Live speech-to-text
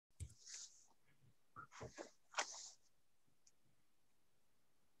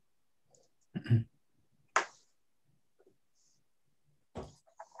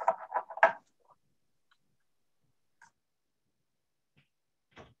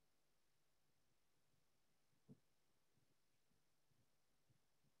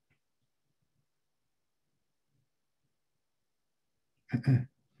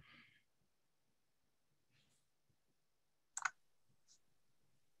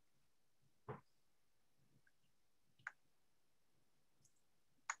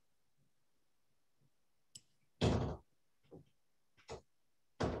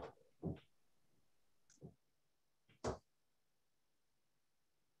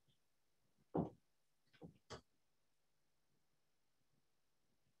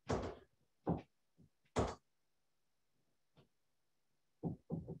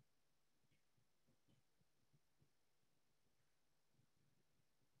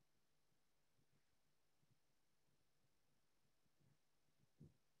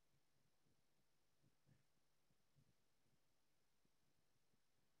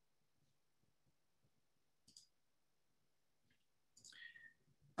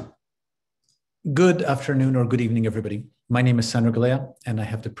Good afternoon or good evening, everybody. My name is Sandro Galea, and I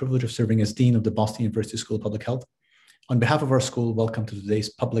have the privilege of serving as Dean of the Boston University School of Public Health. On behalf of our school, welcome to today's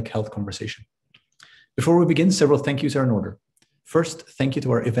public health conversation. Before we begin, several thank yous are in order. First, thank you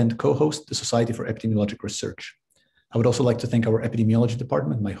to our event co-host, the Society for Epidemiologic Research. I would also like to thank our epidemiology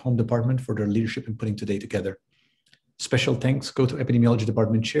department, my home department, for their leadership in putting today together. Special thanks go to Epidemiology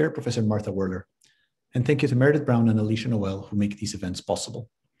Department Chair, Professor Martha Werler. And thank you to Meredith Brown and Alicia Noel, who make these events possible.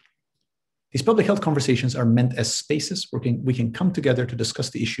 These public health conversations are meant as spaces where we can come together to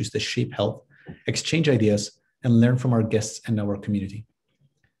discuss the issues that shape health, exchange ideas, and learn from our guests and our community.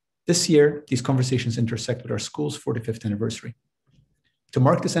 This year, these conversations intersect with our school's 45th anniversary. To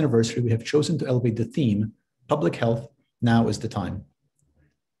mark this anniversary, we have chosen to elevate the theme, Public Health, Now is the Time.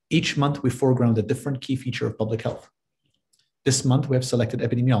 Each month, we foreground a different key feature of public health. This month, we have selected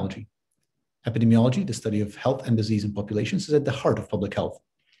epidemiology. Epidemiology, the study of health and disease in populations, is at the heart of public health.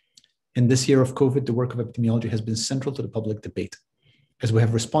 In this year of COVID, the work of epidemiology has been central to the public debate. As we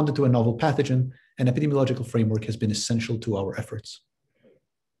have responded to a novel pathogen, an epidemiological framework has been essential to our efforts.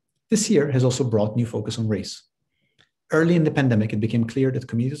 This year has also brought new focus on race. Early in the pandemic, it became clear that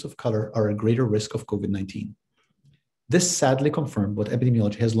communities of color are at greater risk of COVID-19. This sadly confirmed what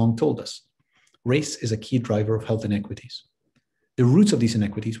epidemiology has long told us. Race is a key driver of health inequities. The roots of these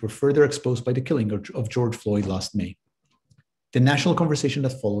inequities were further exposed by the killing of George Floyd last May. The national conversation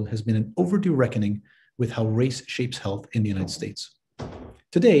that followed has been an overdue reckoning with how race shapes health in the United States.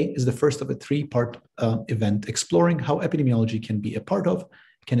 Today is the first of a three-part event exploring how epidemiology can be a part of,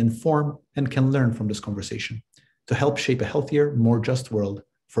 can inform, and can learn from this conversation to help shape a healthier, more just world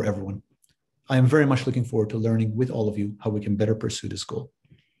for everyone. I am very much looking forward to learning with all of you how we can better pursue this goal.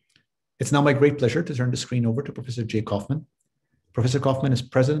 It's now my great pleasure to turn the screen over to Professor Jay Kaufman. Professor Kaufman is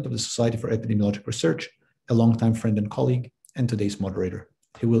president of the Society for Epidemiologic Research, a longtime friend and colleague, and today's moderator.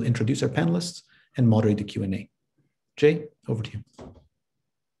 He will introduce our panelists and moderate the Q&A. Jay, over to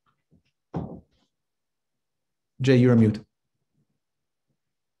you. Jay, you're on mute.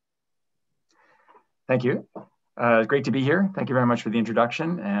 Thank you. Great to be here. Thank you very much for the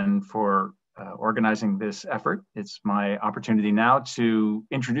introduction and for organizing this effort. It's my opportunity now to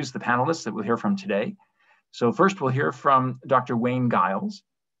introduce the panelists that we'll hear from today. So first we'll hear from Dr. Wayne Giles.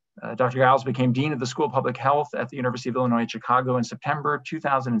 Dr. Giles became Dean of the School of Public Health at the University of Illinois at Chicago in September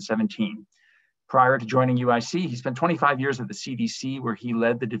 2017. Prior to joining UIC, he spent 25 years at the CDC, where he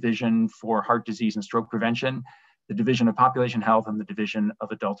led the Division for Heart Disease and Stroke Prevention, the Division of Population Health, and the Division of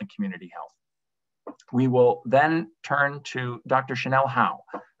Adult and Community Health. We will then turn to Dr. Chanel Howe,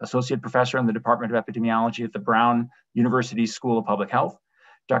 Associate Professor in the Department of Epidemiology at the Brown University School of Public Health.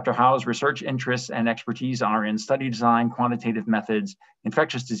 Dr. Howe's research interests and expertise are in study design, quantitative methods,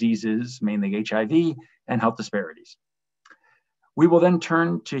 infectious diseases, mainly HIV, and health disparities. We will then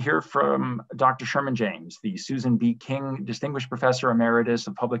turn to hear from Dr. Sherman James, the Susan B. King Distinguished Professor Emeritus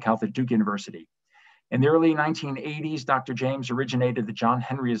of Public Health at Duke University. In the early 1980s, Dr. James originated the John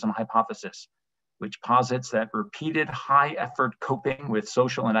Henryism hypothesis, which posits that repeated high-effort coping with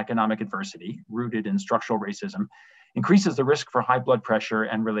social and economic adversity, rooted in structural racism, increases the risk for high blood pressure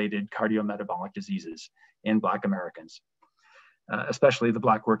and related cardiometabolic diseases in Black Americans, especially the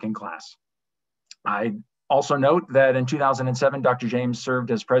Black working class. I also note that in 2007, Dr. James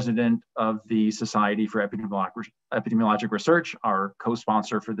served as president of the Society for Epidemiologic Research, our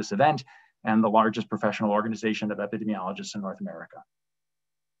co-sponsor for this event, and the largest professional organization of epidemiologists in North America.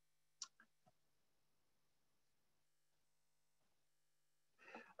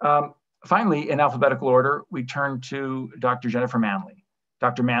 Finally, in alphabetical order, we turn to Dr. Jennifer Manley.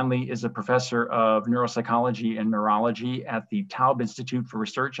 Dr. Manley is a professor of neuropsychology and neurology at the Taub Institute for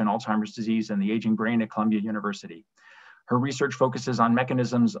Research in Alzheimer's Disease and the Aging Brain at Columbia University. Her research focuses on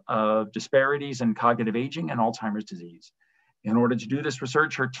mechanisms of disparities in cognitive aging and Alzheimer's disease. In order to do this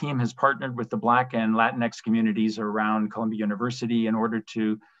research, her team has partnered with the Black and Latinx communities around Columbia University in order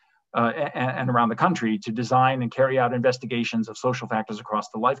to, and around the country, to design and carry out investigations of social factors across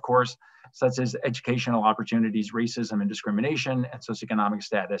the life course, such as educational opportunities, racism and discrimination, and socioeconomic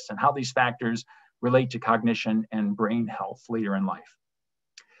status, and how these factors relate to cognition and brain health later in life.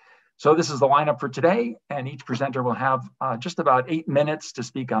 So this is the lineup for today, and each presenter will have just about 8 minutes to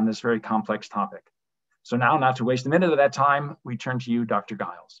speak on this very complex topic. So now, not to waste a minute of that time, we turn to you, Dr.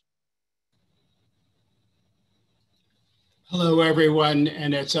 Giles. Hello, everyone,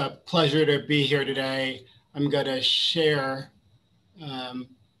 and it's a pleasure to be here today. I'm going to share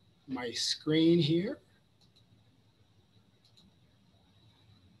my screen here.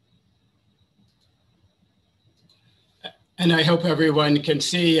 And I hope everyone can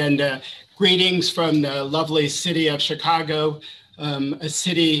see, and greetings from the lovely city of Chicago, a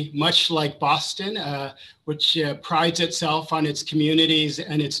city much like Boston, which prides itself on its communities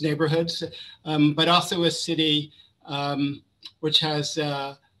and its neighborhoods, but also a city which has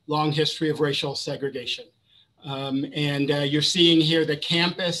a long history of racial segregation. And you're seeing here the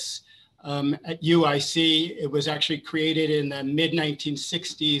campus at UIC. It was actually created in the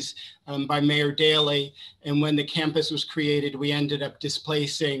mid-1960s by Mayor Daley. And when the campus was created, we ended up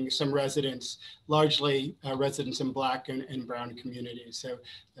displacing some residents, largely residents in Black and brown communities. So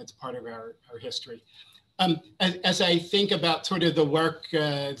that's part of our history. As I think about sort of the work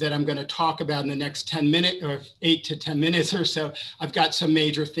that I'm going to talk about in the next 10 minutes or 8 to 10 minutes or so, I've got some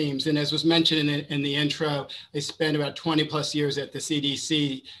major themes. And as was mentioned in the intro, I spent about 20 plus years at the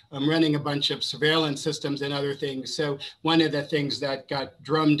CDC running a bunch of surveillance systems and other things. So one of the things that got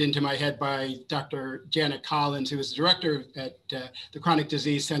drummed into my head by Dr. Janet Collins, who was the director at the Chronic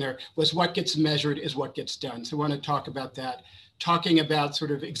Disease Center, was what gets measured is what gets done. So I want to talk about that. Talking about sort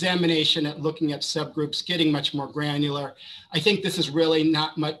of examination at looking at subgroups, getting much more granular. I think this is really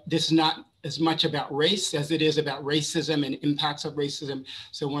not as much about race as it is about racism and impacts of racism.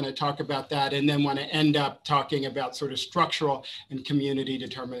 So I want to talk about that, and then want to end up talking about sort of structural and community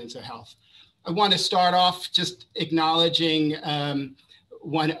determinants of health. I want to start off just acknowledging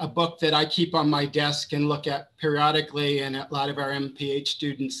a book that I keep on my desk and look at periodically, and a lot of our MPH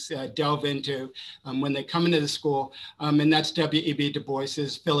students delve into when they come into the school, and that's W.E.B. Du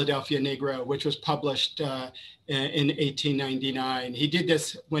Bois's Philadelphia Negro, which was published in 1899. He did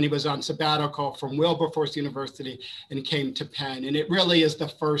this when he was on sabbatical from Wilberforce University and came to Penn. And it really is the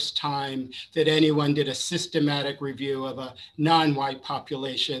first time that anyone did a systematic review of a non-white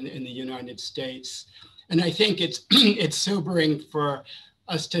population in the United States. And I think it's sobering for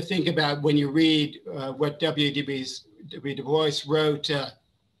us to think about when you read what W.E.B. Du Bois wrote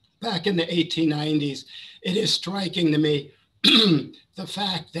back in the 1890s. It is striking to me the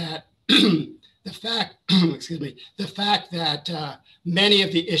fact that many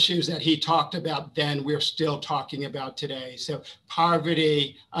of the issues that he talked about then we're still talking about today. So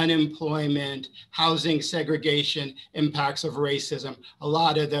poverty, unemployment, housing segregation, impacts of racism, a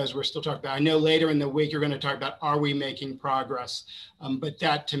lot of those we're still talking about. I know later in the week you're going to talk about, are we making progress? But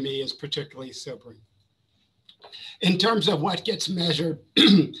that to me is particularly sobering. In terms of what gets measured,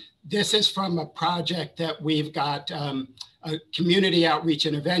 this is from a project that we've got, a community outreach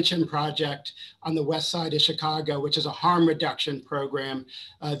intervention project on the west side of Chicago, which is a harm reduction program.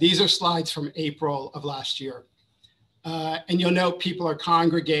 These are slides from April of last year. And you'll note people are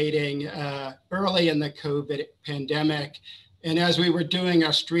congregating early in the COVID pandemic. And as we were doing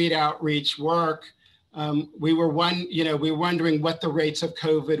our street outreach work, we were wondering what the rates of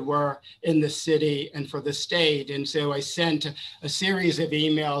COVID were in the city and for the state. And so I sent a series of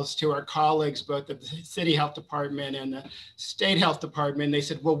emails to our colleagues, both the city health department and the state health department. They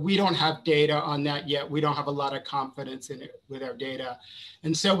said, well, we don't have data on that yet. We don't have a lot of confidence in it with our data.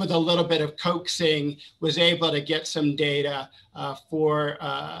 And so with a little bit of coaxing, was able to get some data for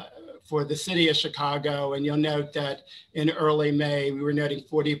the city of Chicago. And you'll note that in early May, we were noting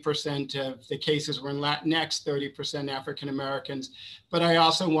 40% of the cases were in Latinx, 30% African Americans. But I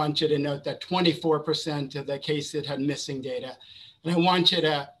also want you to note that 24% of the cases had missing data. And I want you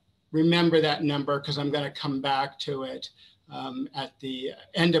to remember that number because I'm going to come back to it at the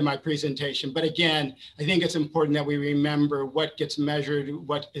end of my presentation. But again, I think it's important that we remember what gets measured,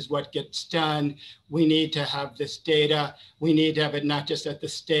 what gets done. We need to have this data. We need to have it not just at the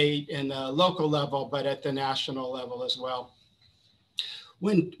state and the local level, but at the national level as well.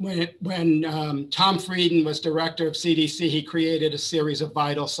 When Tom Frieden was director of CDC, he created a series of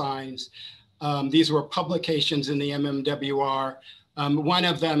vital signs. These were publications in the MMWR. One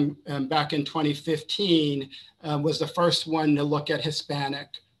of them back in 2015 was the first one to look at Hispanic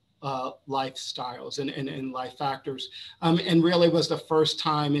lifestyles and life factors, and really was the first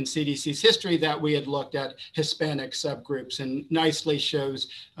time in CDC's history that we had looked at Hispanic subgroups, and nicely shows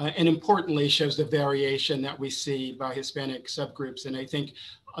and importantly shows the variation that we see by Hispanic subgroups, and I think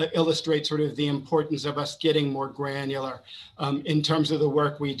illustrates sort of the importance of us getting more granular in terms of the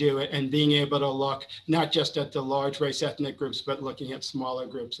work we do and being able to look not just at the large race ethnic groups, but looking at smaller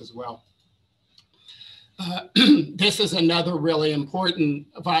groups as well. This is another really important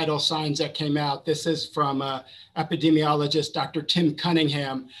vital signs that came out. This is from epidemiologist Dr. Tim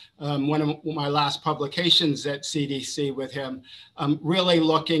Cunningham, one of my last publications at CDC with him, really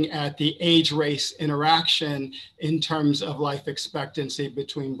looking at the age-race interaction in terms of life expectancy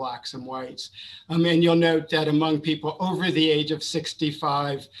between Blacks and whites. And you'll note that among people over the age of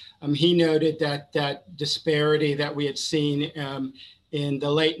 65, he noted that that disparity that we had seen in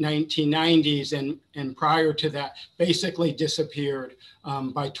the late 1990s and prior to that basically disappeared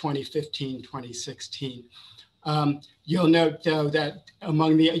by 2015, 2016. You'll note though that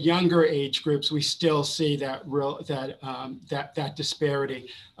among the younger age groups, we still see that that disparity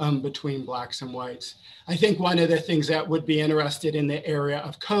between Blacks and whites. I think one of the things that would be interested in the area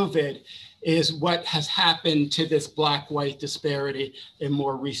of COVID is what has happened to this Black-white disparity in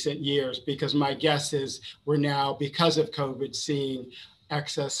more recent years, because my guess is we're now, because of COVID, seeing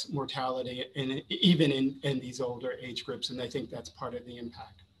excess mortality even in these older age groups, and I think that's part of the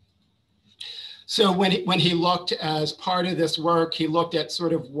impact. So when he looked as part of this work, he looked at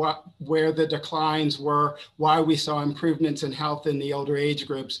sort of where the declines were, why we saw improvements in health in the older age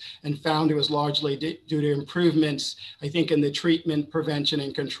groups, and found it was largely due to improvements, I think, in the treatment, prevention,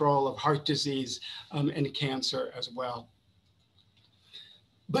 and control of heart disease and cancer as well.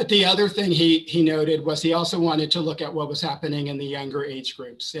 But the other thing he noted was he also wanted to look at what was happening in the younger age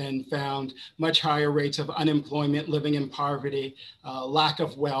groups, and found much higher rates of unemployment, living in poverty, lack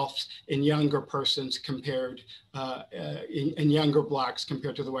of wealth in younger persons compared, in younger Blacks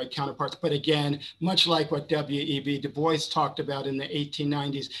compared to the white counterparts. But again, much like what W.E.B. Du Bois talked about in the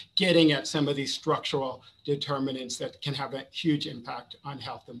 1890s, getting at some of these structural determinants that can have a huge impact on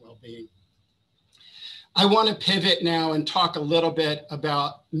health and well-being. I want to pivot now and talk a little bit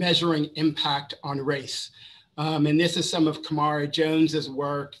about measuring impact on race. And this is some of Kamara Jones's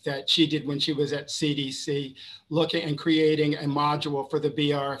work that she did when she was at CDC, looking and creating a module for the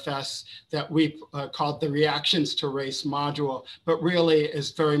BRFS that we called the Reactions to Race module, but really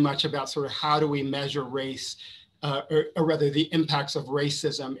is very much about sort of how do we measure race, or rather the impacts of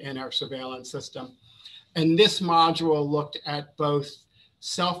racism in our surveillance system. And this module looked at both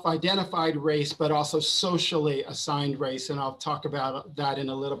self-identified race, but also socially assigned race. And I'll talk about that in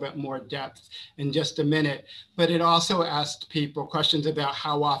a little bit more depth in just a minute. But it also asked people questions about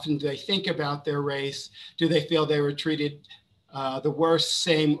how often do they think about their race? Do they feel they were treated the worst,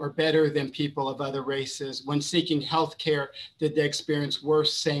 same, or better than people of other races? When seeking healthcare, did they experience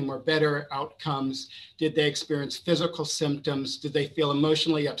worse, same, or better outcomes? Did they experience physical symptoms? Did they feel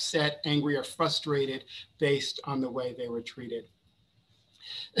emotionally upset, angry, or frustrated based on the way they were treated?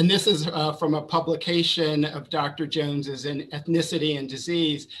 And this is from a publication of Dr. Jones's in Ethnicity and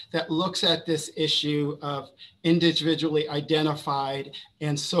Disease that looks at this issue of individually identified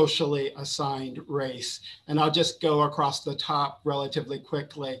and socially assigned race. And I'll just go across the top relatively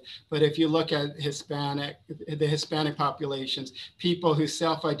quickly. But if you look at the Hispanic populations, people who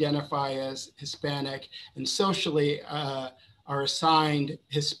self-identify as Hispanic and socially are assigned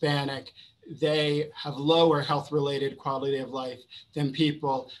Hispanic, they have lower health-related quality of life than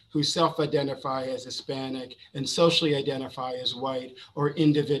people who self-identify as Hispanic and socially identify as white, or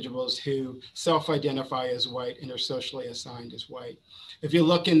individuals who self-identify as white and are socially assigned as white. If you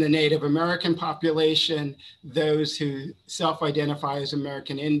look in the Native American population, those who self-identify as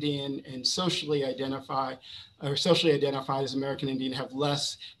American Indian and socially identify as American Indian have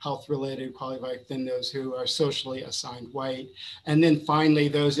less health-related quality of life than those who are socially assigned white. And then finally,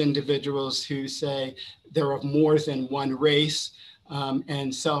 those individuals who say they're of more than one race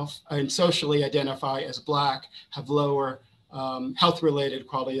and socially identify as Black have lower health-related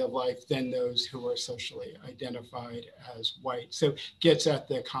quality of life than those who are socially identified as white. So gets at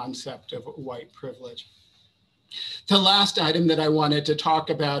the concept of white privilege. The last item that I wanted to talk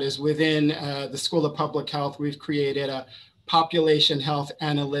about is within the School of Public Health, we've created a Population Health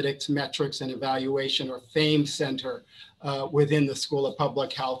Analytics, Metrics, and Evaluation, or FAME Center, within the School of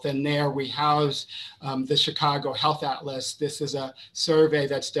Public Health. And there we house the Chicago Health Atlas. This is a survey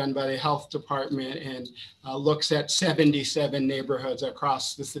that's done by the health department and looks at 77 neighborhoods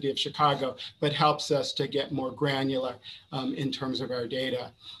across the city of Chicago, but helps us to get more granular in terms of our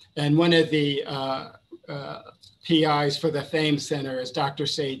data. And one of the PIs for the FAME Center is Dr.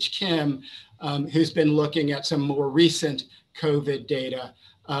 Sage Kim, who's been looking at some more recent COVID data.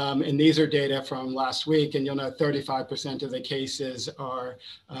 And these are data from last week, and you'll know 35% of the cases are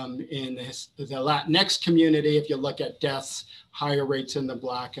in the Latinx community. If you look at deaths, higher rates in the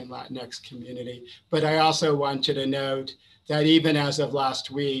Black and Latinx community. But I also want you to note that even as of last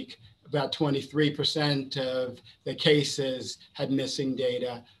week, about 23% of the cases had missing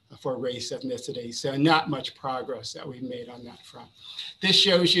data for race, ethnicity. So not much progress that we've made on that front. This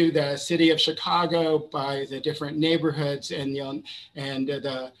shows you the city of Chicago by the different neighborhoods and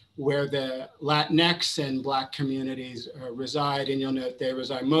where the Latinx and Black communities reside. And you'll note they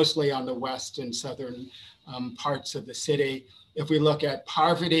reside mostly on the west and southern parts of the city. If we look at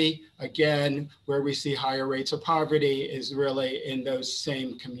poverty, again, where we see higher rates of poverty is really in those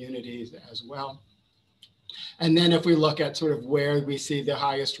same communities as well. And then if we look at sort of where we see the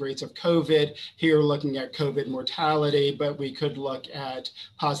highest rates of COVID, here we're looking at COVID mortality, but we could look at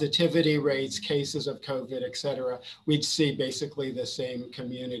positivity rates, cases of COVID, et cetera. We'd see basically the same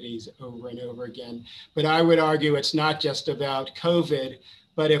communities over and over again. But I would argue it's not just about COVID,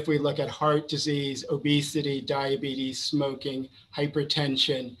 but if we look at heart disease, obesity, diabetes, smoking,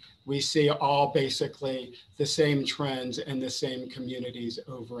 hypertension, we see all basically the same trends in the same communities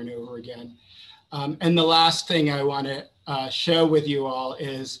over and over again. And the last thing I want to show with you all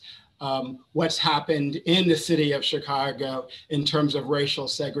is what's happened in the city of Chicago in terms of racial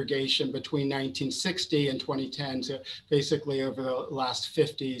segregation between 1960 and 2010, so basically over the last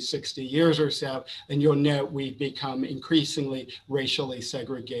 50, 60 years or so. And you'll note we've become increasingly racially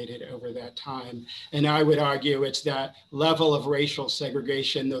segregated over that time. And I would argue it's that level of racial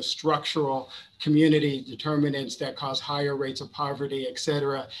segregation, those structural community determinants that cause higher rates of poverty, et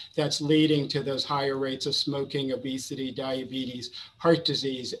cetera, that's leading to those higher rates of smoking, obesity, diabetes, heart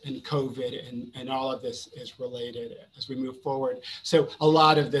disease, and COVID, and all of this is related as we move forward. So a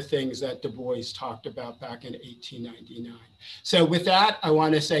lot of the things that Du Bois talked about back in 1899. So with that, I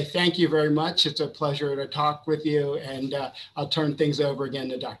want to say thank you very much. It's a pleasure to talk with you, and I'll turn things over again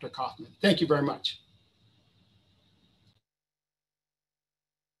to Dr. Kaufman. Thank you very much.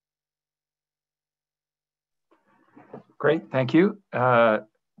 Great, thank you.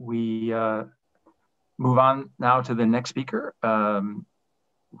 We move on now to the next speaker,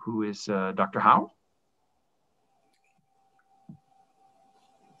 who is Dr. Howe.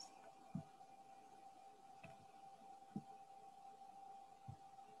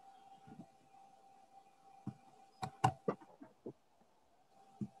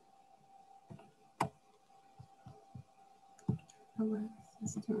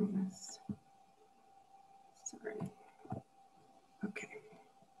 Sorry. Okay.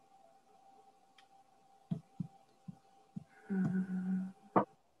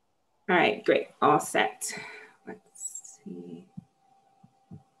 All right, great, all set. Let's see.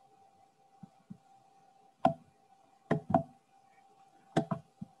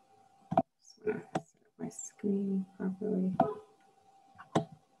 Just want to set up my screen properly. All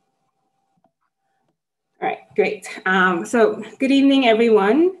right, great. So good evening,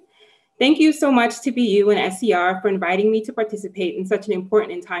 everyone. Thank you so much to BU and SCR for inviting me to participate in such an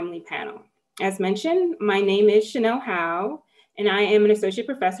important and timely panel. As mentioned, my name is Chanel Howe, and I am an associate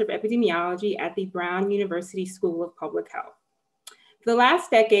professor of epidemiology at the Brown University School of Public Health. For the last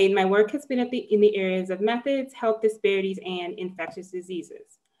decade, my work has been in the areas of methods, health disparities, and infectious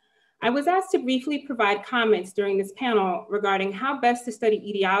diseases. I was asked to briefly provide comments during this panel regarding how best to study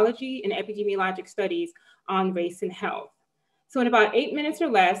etiology and epidemiologic studies on race and health. So in about 8 minutes or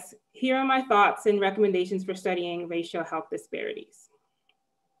less, here are my thoughts and recommendations for studying racial health disparities.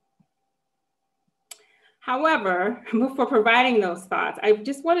 However, before providing those thoughts, I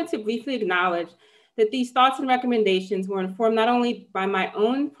just wanted to briefly acknowledge that these thoughts and recommendations were informed not only by my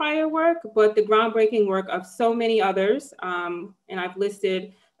own prior work, but the groundbreaking work of so many others. And I've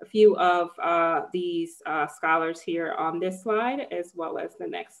listed a few of these scholars here on this slide, as well as the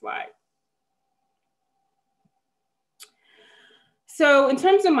next slide. So in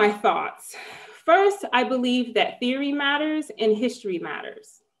terms of my thoughts, first, I believe that theory matters and history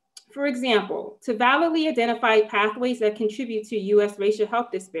matters. For example, to validly identify pathways that contribute to US racial health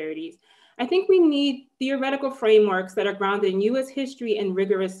disparities, I think we need theoretical frameworks that are grounded in US history and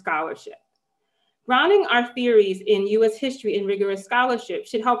rigorous scholarship. Grounding our theories in US history and rigorous scholarship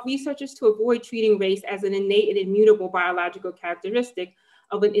should help researchers to avoid treating race as an innate and immutable biological characteristic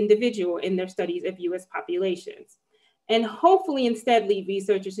of an individual in their studies of US populations, and hopefully instead lead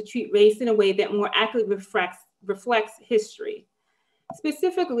researchers to treat race in a way that more accurately reflects history.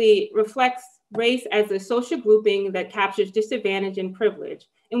 Specifically, reflects race as a social grouping that captures disadvantage and privilege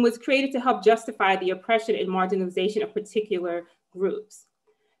and was created to help justify the oppression and marginalization of particular groups.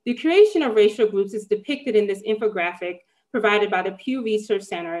 The creation of racial groups is depicted in this infographic provided by the Pew Research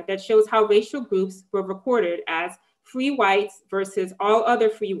Center that shows how racial groups were recorded as free whites versus all other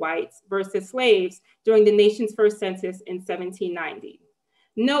free whites versus slaves during the nation's first census in 1790.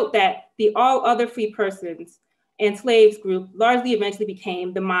 Note that the all other free persons and slaves group largely eventually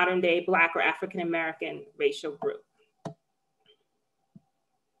became the modern day Black or African-American racial group.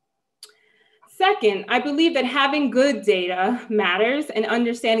 Second, I believe that having good data matters and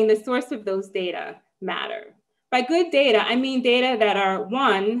understanding the source of those data matter. By good data, I mean data that are,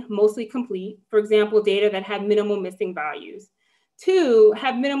 one, mostly complete, for example, data that have minimal missing values, two,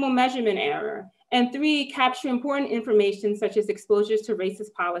 have minimal measurement error, and three, capture important information such as exposures to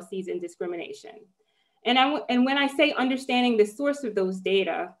racist policies and discrimination. And when I say understanding the source of those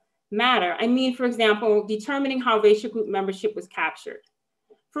data matter, I mean, for example, determining how racial group membership was captured.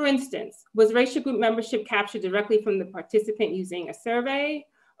 For instance, was racial group membership captured directly from the participant using a survey,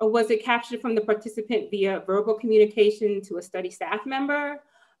 or was it captured from the participant via verbal communication to a study staff member,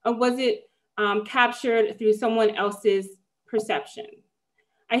 or was it captured through someone else's perception?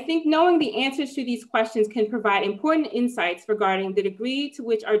 I think knowing the answers to these questions can provide important insights regarding the degree to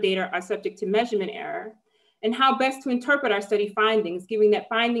which our data are subject to measurement error and how best to interpret our study findings, given that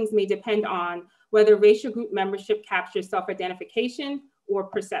findings may depend on whether racial group membership captures self-identification or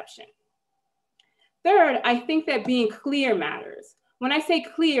perception. Third, I think that being clear matters. When I say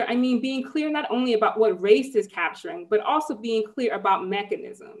clear, I mean being clear not only about what race is capturing, but also being clear about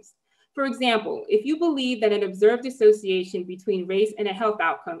mechanisms. For example, if you believe that an observed association between race and a health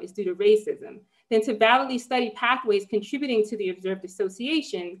outcome is due to racism, then to validly study pathways contributing to the observed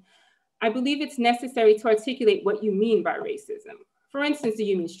association, I believe it's necessary to articulate what you mean by racism. For instance, do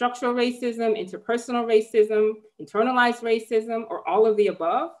you mean structural racism, interpersonal racism, internalized racism, or all of the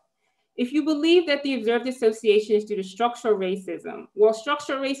above? If you believe that the observed association is due to structural racism, well,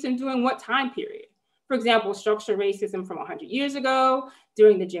 structural racism during what time period? For example, structural racism from 100 years ago,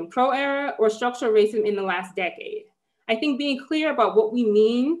 during the Jim Crow era, or structural racism in the last decade. I think being clear about what we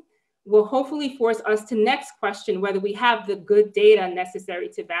mean will hopefully force us to next question whether we have the good data necessary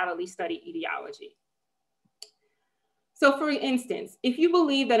to validly study etiology. So for instance, if you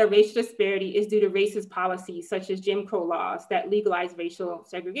believe that a racial disparity is due to racist policies such as Jim Crow laws that legalize racial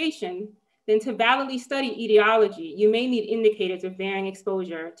segregation, then to validly study etiology, you may need indicators of varying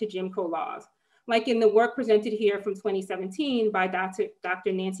exposure to Jim Crow laws, like in the work presented here from 2017 by Dr.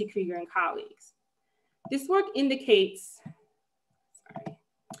 Nancy Krieger and colleagues. This work indicates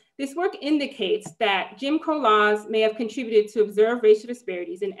that Jim Crow laws may have contributed to observed racial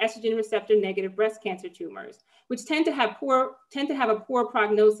disparities in estrogen receptor negative breast cancer tumors, which tend to have a poor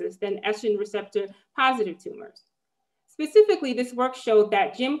prognosis than estrogen receptor positive tumors. Specifically, this work showed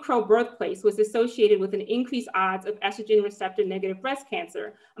that Jim Crow birthplace was associated with an increased odds of estrogen receptor negative breast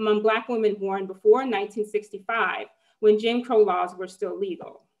cancer among Black women born before 1965, when Jim Crow laws were still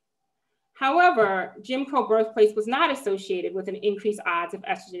legal. However, Jim Crow birthplace was not associated with an increased odds of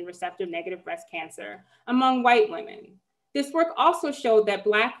estrogen receptor negative breast cancer among white women. This work also showed that the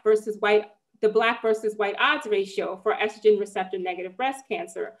Black versus white odds ratio for estrogen receptor negative breast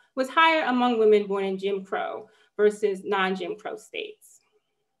cancer was higher among women born in Jim Crow versus non-Jim Crow states.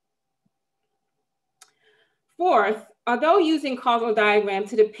 Fourth, although using causal diagrams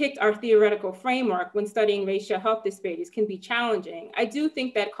to depict our theoretical framework when studying racial health disparities can be challenging, I do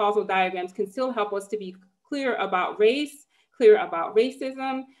think that causal diagrams can still help us to be clear about race, clear about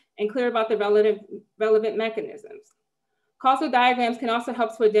racism, and clear about the relevant mechanisms. Causal diagrams can also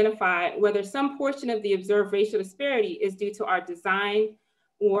help to identify whether some portion of the observed racial disparity is due to our design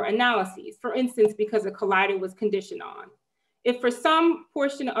or analyses, for instance, because a collider was conditioned on. If some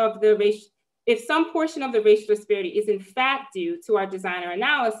portion of the racial disparity is in fact due to our design or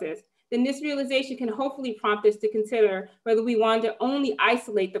analysis, then this realization can hopefully prompt us to consider whether we want to only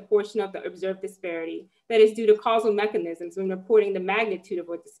isolate the portion of the observed disparity that is due to causal mechanisms when reporting the magnitude of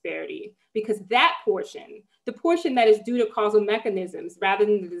a disparity, because that portion, the portion that is due to causal mechanisms rather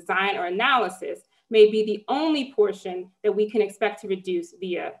than the design or analysis, may be the only portion that we can expect to reduce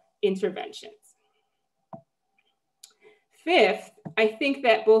via interventions. Fifth, I think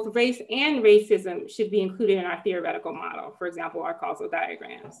that both race and racism should be included in our theoretical model, for example, our causal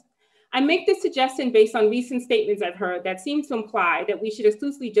diagrams. I make this suggestion based on recent statements I've heard that seem to imply that we should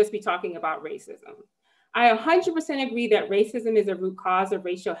exclusively just be talking about racism. I 100% agree that racism is a root cause of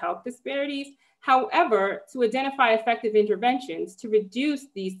racial health disparities. However, to identify effective interventions to reduce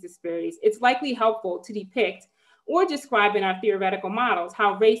these disparities, it's likely helpful to depict or describe in our theoretical models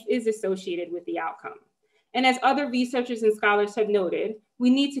how race is associated with the outcome. And as other researchers and scholars have noted, we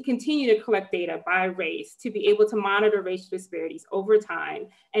need to continue to collect data by race to be able to monitor racial disparities over time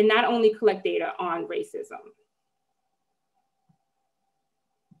and not only collect data on racism.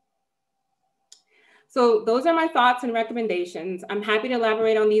 So those are my thoughts and recommendations. I'm happy to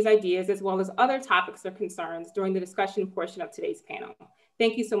elaborate on these ideas as well as other topics or concerns during the discussion portion of today's panel.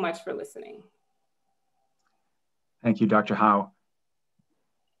 Thank you so much for listening. Thank you, Dr. Howe.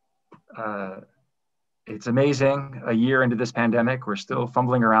 It's amazing, a year into this pandemic, we're still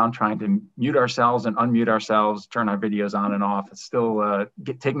fumbling around trying to mute ourselves and unmute ourselves, turn our videos on and off. It's still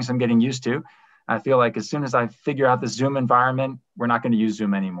taking some getting used to. I feel like as soon as I figure out the Zoom environment, we're not going to use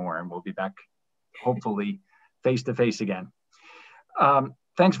Zoom anymore, and we'll be back hopefully face-to-face again.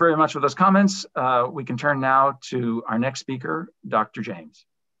 Thanks very much for those comments. We can turn now to our next speaker, Dr. James.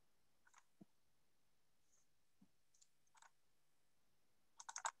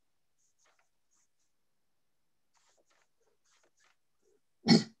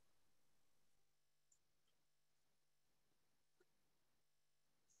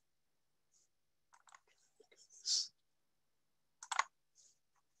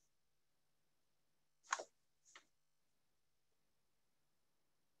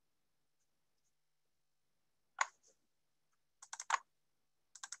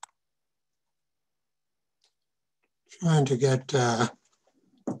 Trying to get the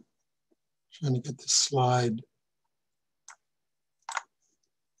slide.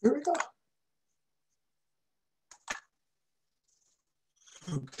 Here we go.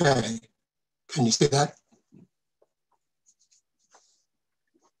 Okay, can you see that?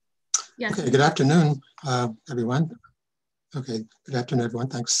 Yes. Okay, good afternoon, everyone. Okay, good afternoon, everyone.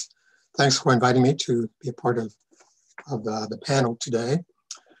 Thanks for inviting me to be a part of the panel today.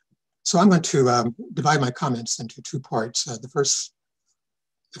 So I'm going to divide my comments into two parts. The first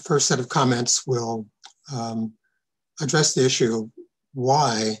set of comments will address the issue of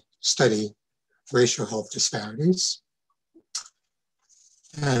why study racial health disparities.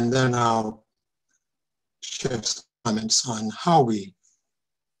 And then I'll share some comments on how we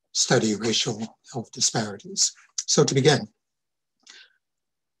study racial health disparities. So to begin,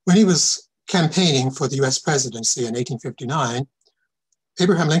 when he was campaigning for the US presidency in 1859,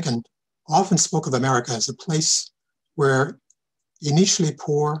 Abraham Lincoln often spoke of America as a place where initially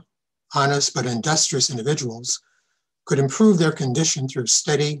poor, honest, but industrious individuals could improve their condition through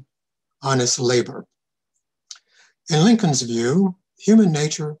steady, honest labor. In Lincoln's view, human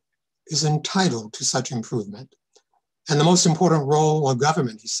nature is entitled to such improvement. And the most important role of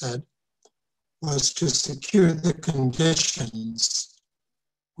government, he said, was to secure the conditions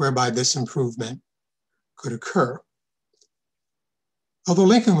whereby this improvement could occur. Although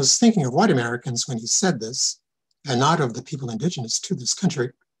Lincoln was thinking of white Americans when he said this, and not of the people indigenous to this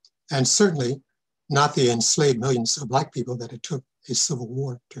country, and certainly not the enslaved millions of Black people that it took a civil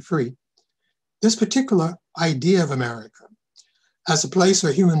war to free, this particular idea of America as a place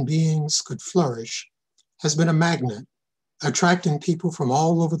where human beings could flourish has been a magnet, attracting people from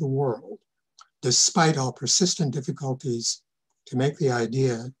all over the world, despite all persistent difficulties to make the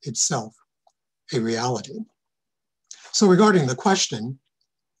idea itself a reality. So regarding the question,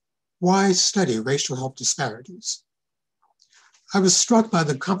 why study racial health disparities? I was struck by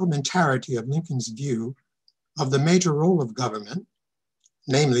the complementarity of Lincoln's view of the major role of government,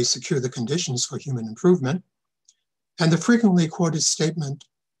 namely secure the conditions for human improvement, and the frequently quoted statement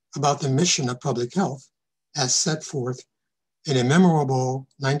about the mission of public health as set forth in a memorable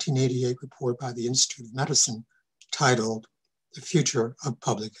 1988 report by the Institute of Medicine titled The Future of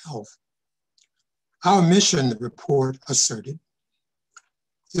Public Health. Our mission, the report asserted,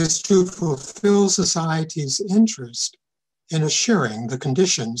 is to fulfill society's interest in assuring the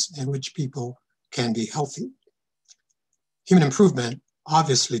conditions in which people can be healthy. Human improvement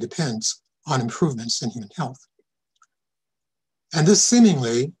obviously depends on improvements in human health. And this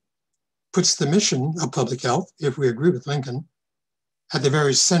seemingly puts the mission of public health, if we agree with Lincoln, at the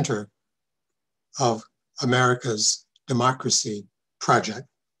very center of America's democracy project.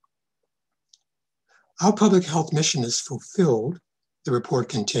 Our public health mission is fulfilled, the report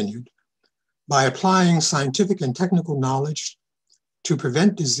continued, by applying scientific and technical knowledge to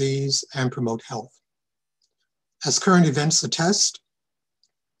prevent disease and promote health. As current events attest,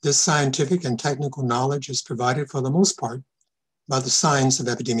 this scientific and technical knowledge is provided for the most part by the science of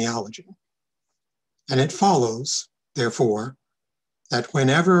epidemiology. And it follows, therefore, that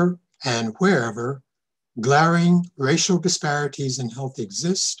whenever and wherever glaring racial disparities in health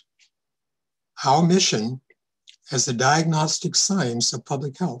exist, our mission as the diagnostic science of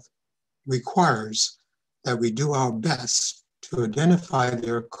public health requires that we do our best to identify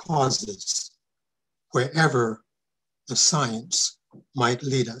their causes wherever the science might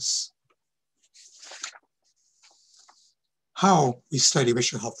lead us. How we study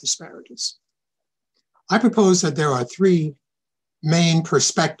racial health disparities. I propose that there are three main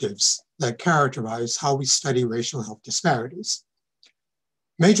perspectives that characterize how we study racial health disparities.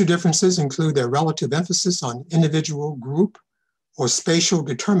 Major differences include their relative emphasis on individual, group, or spatial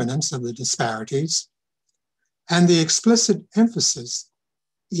determinants of the disparities, and the explicit emphasis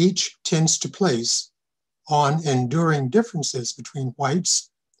each tends to place on enduring differences between whites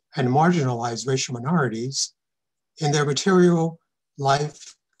and marginalized racial minorities in their material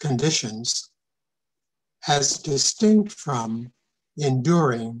life conditions, as distinct from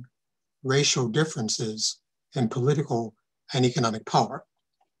enduring racial differences in political and economic power.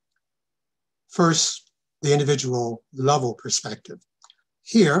 First, the individual level perspective.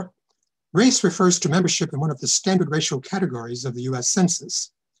 Here, race refers to membership in one of the standard racial categories of the US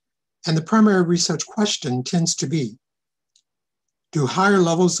Census. And the primary research question tends to be, do higher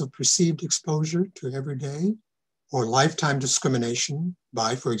levels of perceived exposure to everyday or lifetime discrimination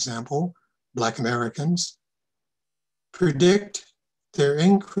by, for example, Black Americans, predict their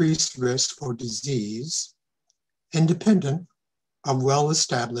increased risk for disease independent of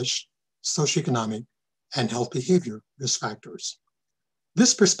well-established socioeconomic and health behavior risk factors?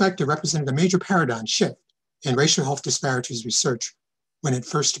 This perspective represented a major paradigm shift in racial health disparities research when it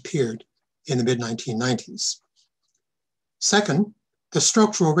first appeared in the mid-1990s. Second, the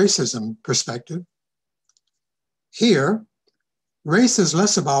structural racism perspective. Here, race is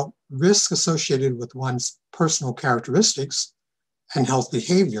less about risk associated with one's personal characteristics and health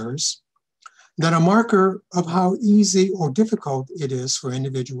behaviors than a marker of how easy or difficult it is for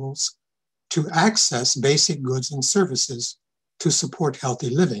individuals to access basic goods and services to support healthy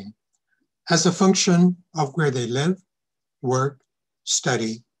living as a function of where they live, work,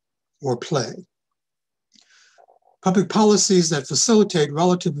 study, or play. Public policies that facilitate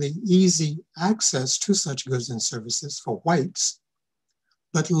relatively easy access to such goods and services for whites,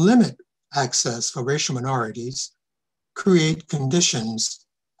 but limit access for racial minorities, create conditions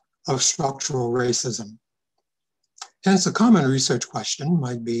of structural racism. Hence, a common research question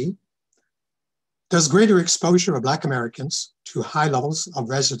might be, does greater exposure of Black Americans to high levels of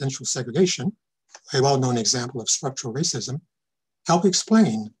residential segregation, a well-known example of structural racism, help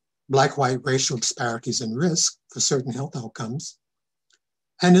explain Black-white racial disparities in risk for certain health outcomes?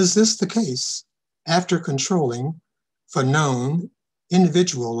 And is this the case after controlling for known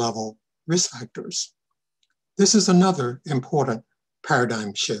individual level risk factors? This is another important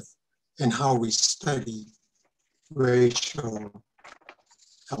paradigm shift in how we study racial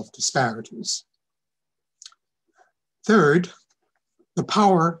health disparities. Third, the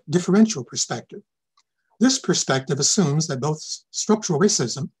power differential perspective. This perspective assumes that both structural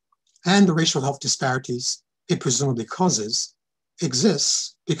racism and the racial health disparities it presumably causes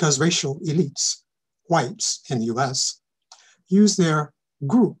exists because racial elites, whites in the US, use their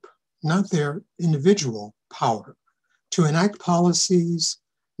group, not their individual power, to enact policies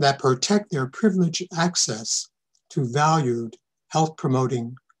that protect their privileged access to valued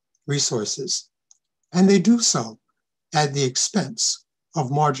health-promoting resources. And they do so at the expense of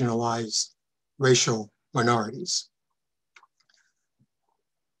marginalized racial minorities.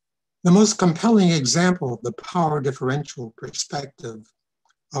 The most compelling example of the power differential perspective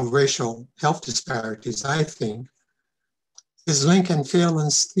of racial health disparities, I think, is Lincoln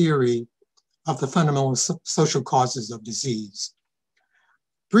Phelan's theory of the fundamental social causes of disease.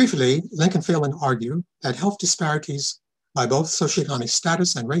 Briefly, Lincoln Phelan argued that health disparities by both socioeconomic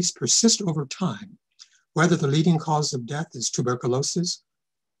status and race persist over time, whether the leading cause of death is tuberculosis,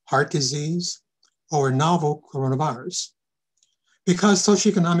 heart disease, or a novel coronavirus. Because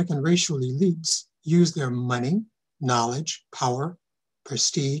socioeconomic and racial elites use their money, knowledge, power,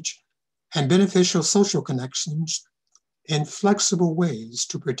 prestige, and beneficial social connections in flexible ways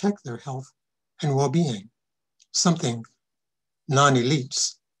to protect their health and well-being, something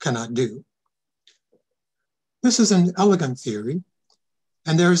non-elites cannot do. This is an elegant theory,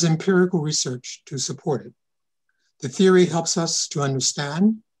 and there is empirical research to support it. The theory helps us to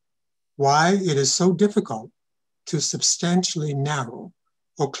understand why it is so difficult to substantially narrow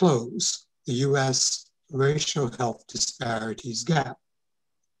or close the US racial health disparities gap.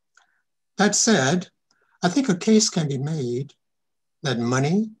 That said, I think a case can be made that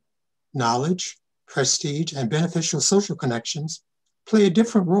money, knowledge, prestige, and beneficial social connections play a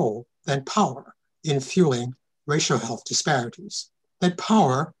different role than power in fueling racial health disparities. That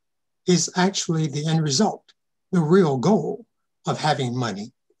power is actually the end result, the real goal of having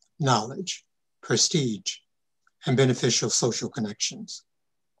money, knowledge, prestige, and beneficial social connections.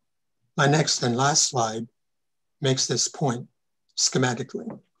 My next and last slide makes this point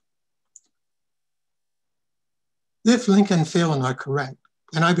schematically. If Lincoln and Phelan are correct,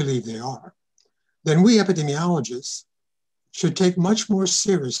 and I believe they are, then we epidemiologists should take much more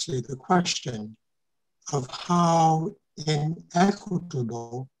seriously the question of how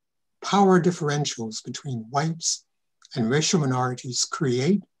inequitable power differentials between whites and racial minorities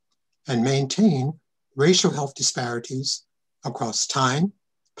create and maintain racial health disparities across time,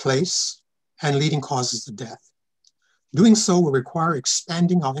 place, and leading causes of death. Doing so will require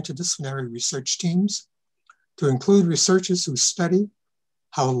expanding our interdisciplinary research teams to include researchers who study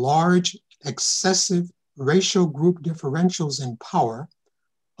how large, excessive racial group differentials in power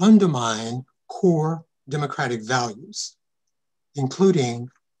undermine core democratic values, including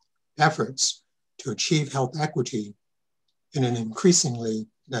efforts to achieve health equity in an increasingly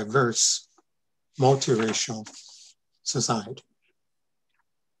diverse, multiracial society.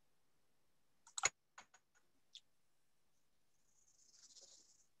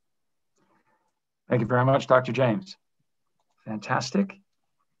 Thank you very much, Dr. James. Fantastic.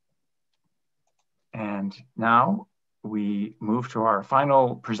 And now we move to our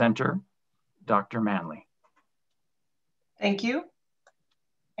final presenter, Dr. Manley. Thank you.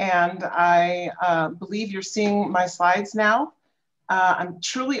 And I believe you're seeing my slides now. I'm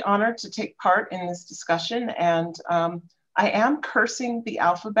truly honored to take part in this discussion, and I am cursing the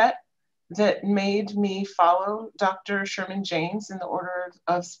alphabet that made me follow Dr. Sherman James in the order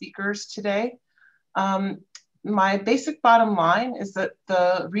of speakers today. My basic bottom line is that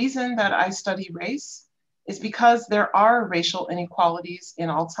the reason that I study race is because there are racial inequalities in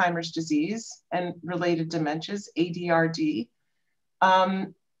Alzheimer's disease and related dementias, ADRD,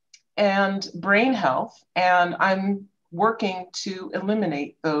 and brain health, and I'm working to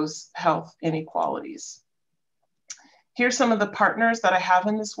eliminate those health inequalities. Here's some of the partners that I have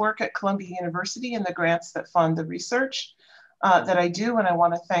in this work at Columbia University and the grants that fund the research that I do, and I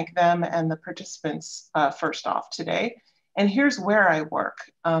want to thank them and the participants first off today. And here's where I work.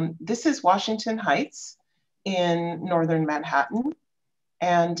 This is Washington Heights in northern Manhattan.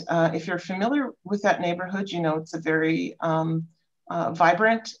 And if you're familiar with that neighborhood, you know it's a very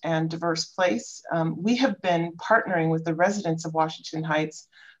vibrant and diverse place. We have been partnering with the residents of Washington Heights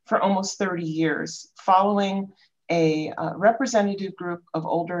for almost 30 years, following a representative group of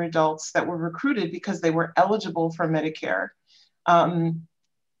older adults that were recruited because they were eligible for Medicare.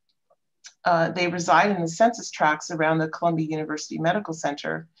 They reside in the census tracts around the Columbia University Medical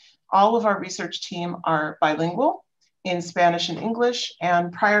Center. All of our research team are bilingual in Spanish and English,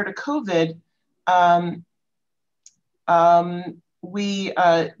 and prior to COVID, we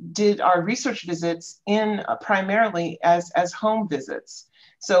did our research visits in primarily as home visits.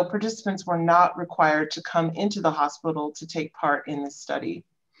 So participants were not required to come into the hospital to take part in this study.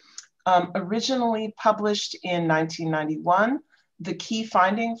 Originally published in 1991, the key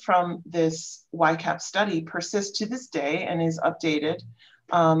finding from this YCAP study persists to this day and is updated,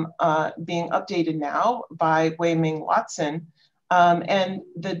 being updated now by Wei-Ming Watson. And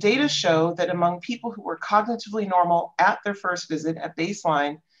the data show that among people who were cognitively normal at their first visit at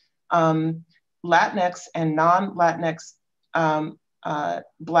baseline, Latinx and non-Latinx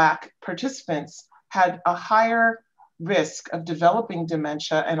Black participants had a higher risk of developing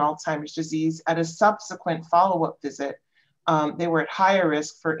dementia and Alzheimer's disease at a subsequent follow-up visit. They were at higher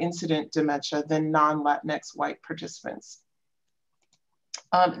risk for incident dementia than non-Latinx white participants.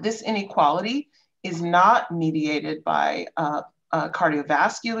 This inequality is not mediated by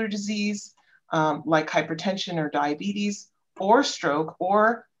cardiovascular disease like hypertension or diabetes or stroke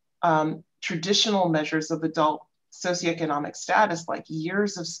or traditional measures of adult socioeconomic status like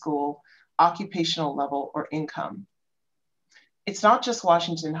years of school, occupational level, or income. It's not just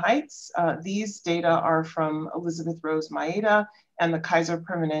Washington Heights. These data are from Elizabeth Rose Maeda and the Kaiser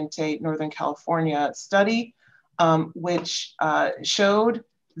Permanente Northern California study, which showed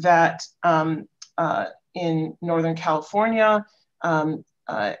that in Northern California,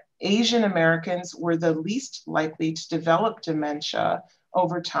 Asian Americans were the least likely to develop dementia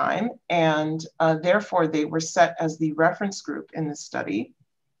over time, and therefore they were set as the reference group in the study.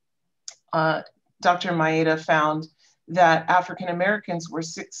 Dr. Maeda found that African Americans were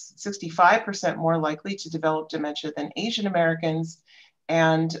 65% more likely to develop dementia than Asian Americans,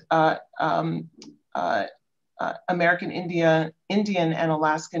 and American Indian and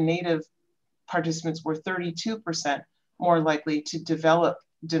Alaska Native participants were 32% more likely to develop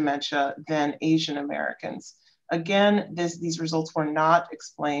dementia than Asian Americans. Again, these results were not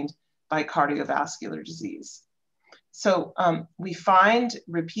explained by cardiovascular disease. So we find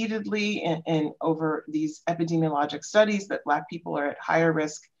repeatedly in over these epidemiologic studies that Black people are at higher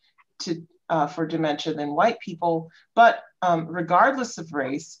risk for dementia than white people, but regardless of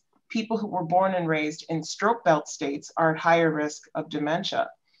race, people who were born and raised in stroke belt states are at higher risk of dementia.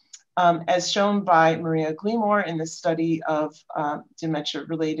 As shown by Maria Gleamore in the study of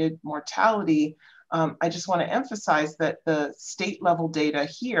dementia-related mortality, I just want to emphasize that the state level data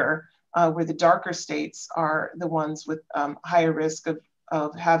here, where the darker states are the ones with higher risk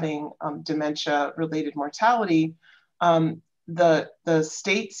of having dementia-related mortality, the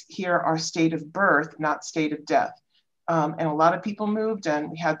states here are state of birth, not state of death. And a lot of people moved,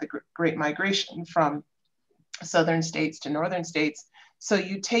 and we had the great migration from southern states to northern states. So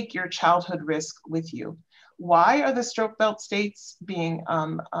you take your childhood risk with you. Why are the stroke belt states being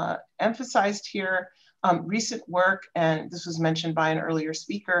emphasized here? Recent work, and this was mentioned by an earlier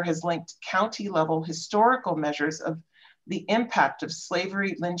speaker, has linked county level historical measures of the impact of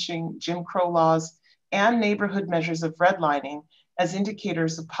slavery, lynching, Jim Crow laws, and neighborhood measures of redlining as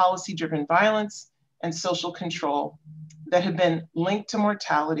indicators of policy-driven violence and social control that have been linked to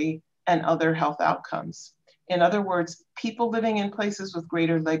mortality and other health outcomes. In other words, people living in places with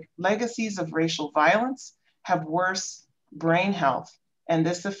greater legacies of racial violence have worse brain health, and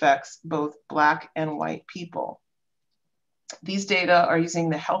this affects both Black and white people. These data are using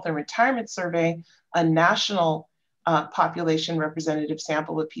the Health and Retirement Survey, a national population representative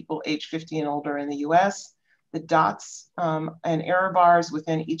sample of people age 50 and older in the US. The dots and error bars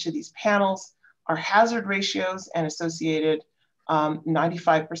within each of these panels are hazard ratios and associated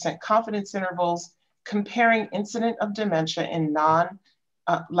 95% confidence intervals, comparing incidence of dementia in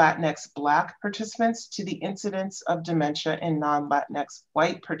non-Latinx Black participants to the incidence of dementia in non-Latinx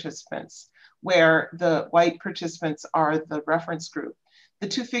white participants, where the white participants are the reference group. The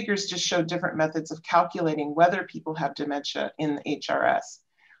two figures just show different methods of calculating whether people have dementia in the HRS.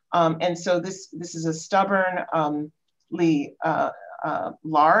 And so this is a stubbornly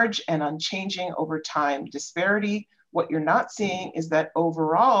large and unchanging over time disparity. What you're not seeing is that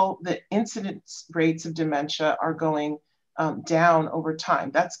overall, the incidence rates of dementia are going down over time.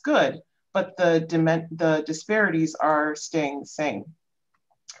 That's good, but the disparities are staying the same.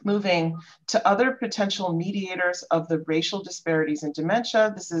 Moving to other potential mediators of the racial disparities in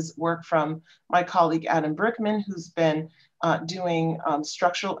dementia. This is work from my colleague Adam Brickman, who's been doing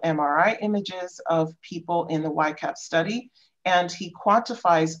structural MRI images of people in the YCAP study, and he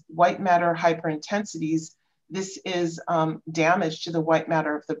quantifies white matter hyperintensities. This is damage to the white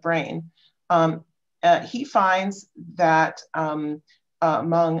matter of the brain. He finds that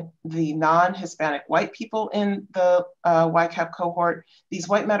among the non-Hispanic white people in the YCAP cohort, these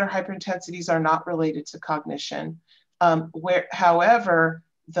white matter hyperintensities are not related to cognition. However,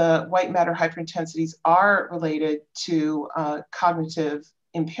 the white matter hyperintensities are related to cognitive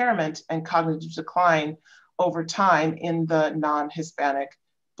impairment and cognitive decline over time in the non-Hispanic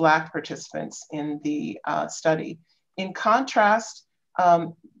Black participants in the study. In contrast,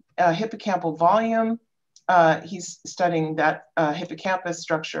 hippocampal volume, he's studying that hippocampus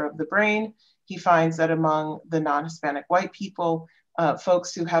structure of the brain. He finds that among the non-Hispanic white people,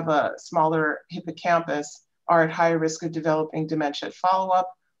 folks who have a smaller hippocampus are at higher risk of developing dementia at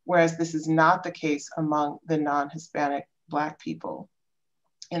follow-up, whereas this is not the case among the non-Hispanic Black people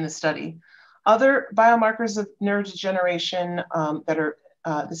in the study. Other biomarkers of neurodegeneration that are,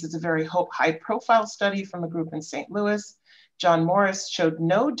 this is a very high-profile study from a group in St. Louis. John Morris showed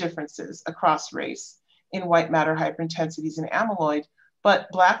no differences across race in white matter hyperintensities and amyloid, but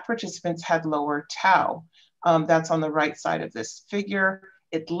Black participants had lower tau. That's on the right side of this figure.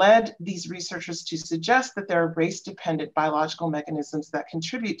 It led these researchers to suggest that there are race-dependent biological mechanisms that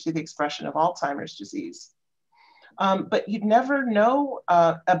contribute to the expression of Alzheimer's disease. But you'd never know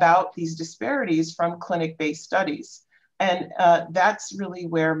about these disparities from clinic-based studies. And that's really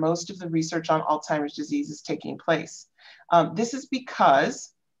where most of the research on Alzheimer's disease is taking place. This is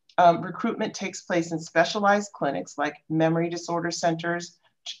because recruitment takes place in specialized clinics like memory disorder centers,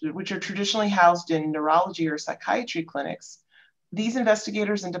 which are traditionally housed in neurology or psychiatry clinics. These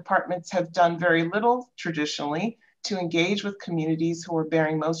investigators and departments have done very little traditionally to engage with communities who are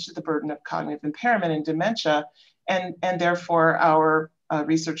bearing most of the burden of cognitive impairment and dementia, and therefore our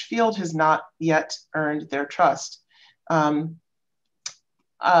research field has not yet earned their trust. I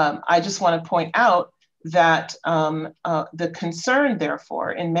just want to point out that the concern,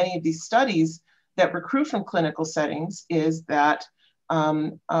 therefore, in many of these studies that recruit from clinical settings is that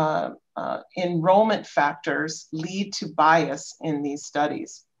enrollment factors lead to bias in these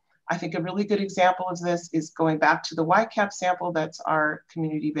studies. I think a really good example of this is going back to the YCAP sample, that's our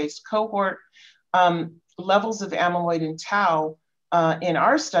community-based cohort. Levels of amyloid and tau in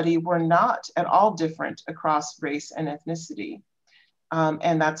our study were not at all different across race and ethnicity.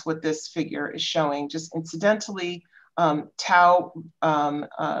 And that's what this figure is showing. Just incidentally, tau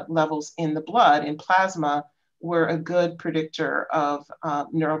levels in the blood, in plasma, were a good predictor of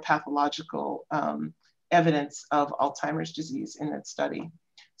neuropathological evidence of Alzheimer's disease in that study.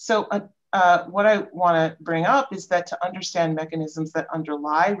 So what I want to bring up is that to understand mechanisms that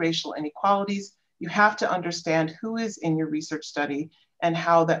underlie racial inequalities, you have to understand who is in your research study and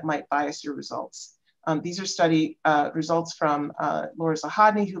how that might bias your results. These are study results from Laura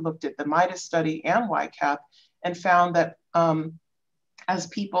Zahadny, who looked at the MIDAS study and YCAP and found that as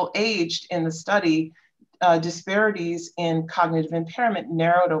people aged in the study, disparities in cognitive impairment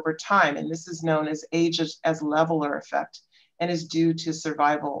narrowed over time. And this is known as age as leveler effect and is due to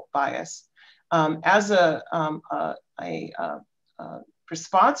survival bias. As a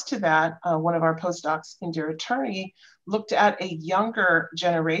response to that, one of our postdocs, Indira Turney, looked at a younger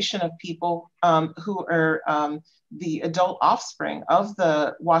generation of people who are the adult offspring of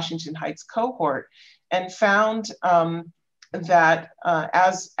the Washington Heights cohort, and found that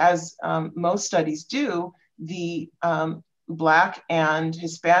as most studies do, the Black and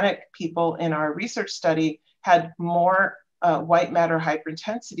Hispanic people in our research study had more white matter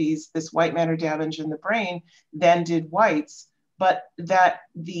hyperintensities, this white matter damage in the brain, than did whites, but that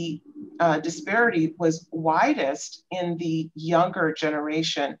the disparity was widest in the younger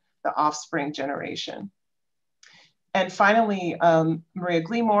generation, the offspring generation. And finally, Maria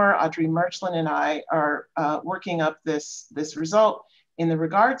Gleamore, Audrey Merchlin, and I are working up this result in the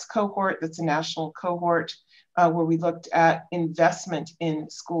Regards cohort. That's a national cohort where we looked at investment in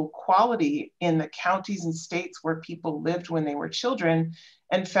school quality in the counties and states where people lived when they were children,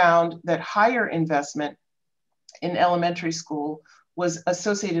 and found that higher investment in elementary school was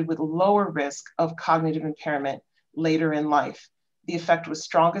associated with lower risk of cognitive impairment later in life. The effect was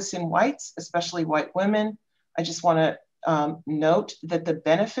strongest in whites, especially white women. I just want to note that the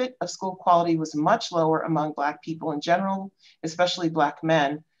benefit of school quality was much lower among Black people in general, especially Black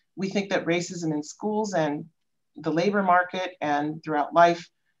men. We think that racism in schools and the labor market and throughout life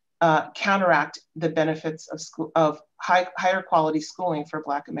counteract the benefits of higher quality schooling for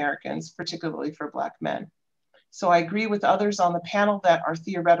Black Americans, particularly for Black men. So I agree with others on the panel that our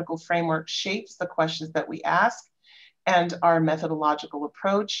theoretical framework shapes the questions that we ask and our methodological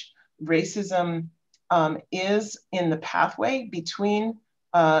approach. Racism is in the pathway between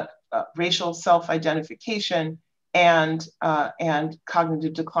racial self-identification and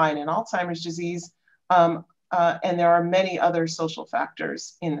cognitive decline in Alzheimer's disease. And there are many other social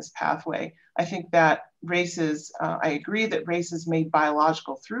factors in this pathway. I think that I agree that race is made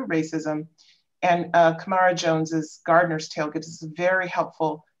biological through racism. And Kamara Jones's Gardner's Tale gives us a very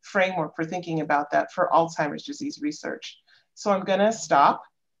helpful framework for thinking about that for Alzheimer's disease research. So I'm gonna stop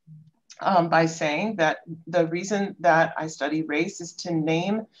by saying that the reason that I study race is to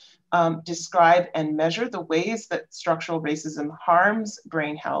name, describe, and measure the ways that structural racism harms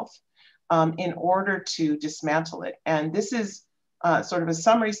brain health in order to dismantle it. And this is sort of a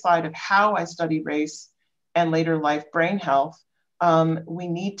summary slide of how I study race and later life brain health. We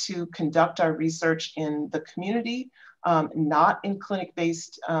need to conduct our research in the community, not in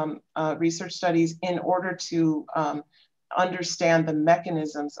clinic-based research studies, in order to understand the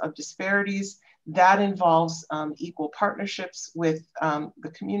mechanisms of disparities. That involves equal partnerships with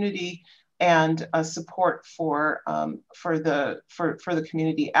the community and support for the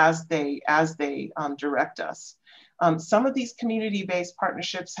community as they direct us. Some of these community-based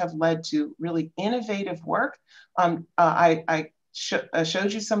partnerships have led to really innovative work. I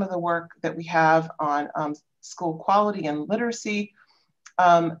showed you some of the work that we have on school quality and literacy,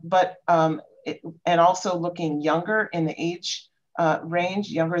 and also looking younger in the age range,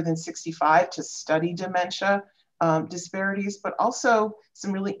 younger than 65, to study dementia disparities, but also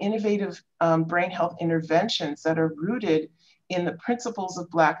some really innovative brain health interventions that are rooted in the principles of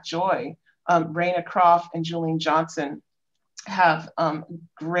Black joy. Raina Croft and Julian Johnson have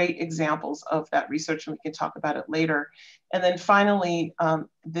great examples of that research, and we can talk about it later. And then finally,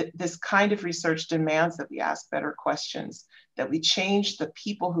 this kind of research demands that we ask better questions, that we change the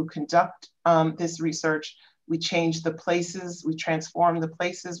people who conduct this research, we change the places, we transform the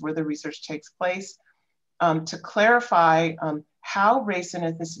places where the research takes place, to clarify how race and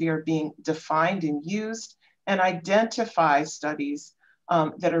ethnicity are being defined and used, and identify studies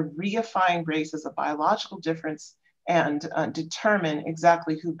that are reifying race as a biological difference and determine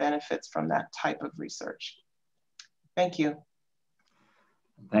exactly who benefits from that type of research. Thank you.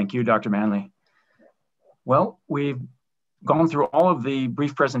 Thank you, Dr. Manley. Well, we've gone through all of the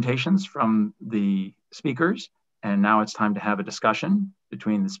brief presentations from the speakers, and now it's time to have a discussion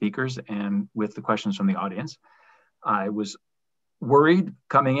between the speakers and with the questions from the audience. I was worried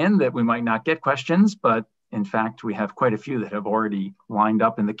coming in that we might not get questions, but in fact, we have quite a few that have already lined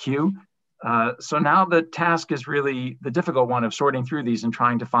up in the queue. So now the task is really the difficult one of sorting through these and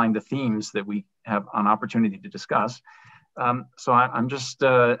trying to find the themes that we have an opportunity to discuss. So I'm just,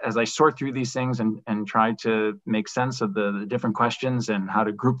 as I sort through these things and try to make sense of the different questions and how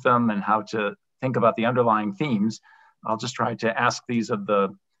to group them and how to think about the underlying themes, I'll just try to ask these of the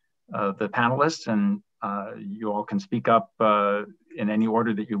panelists, and you all can speak up in any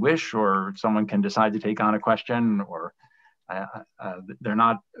order that you wish, or someone can decide to take on a question, or they're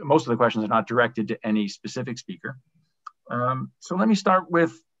not, most of the questions are not directed to any specific speaker. So let me start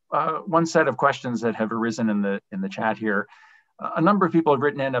with one set of questions that have arisen in the chat here. A number of people have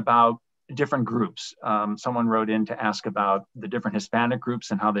written in about different groups. Someone wrote in to ask about the different Hispanic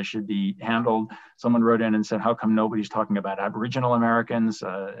groups and how they should be handled. Someone wrote in and said, how come nobody's talking about Aboriginal Americans,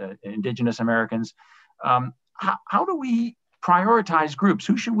 Indigenous Americans? How do we prioritize groups?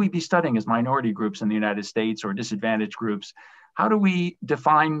 Who should we be studying as minority groups in the United States or disadvantaged groups? How do we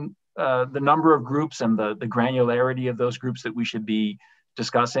define the number of groups and the granularity of those groups that we should be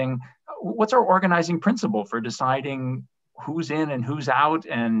discussing? What's our organizing principle for deciding who's in and who's out,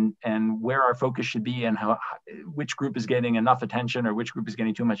 and where our focus should be, and which group is getting enough attention or which group is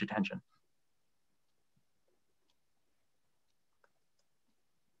getting too much attention?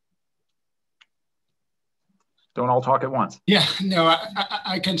 Don't all talk at once. Yeah, no,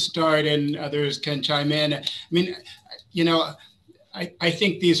 I can start and others can chime in. I mean, you know, I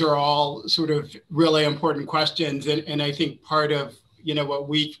think these are all sort of really important questions, and I think part of what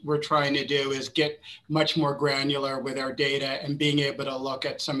we're trying to do is get much more granular with our data and being able to look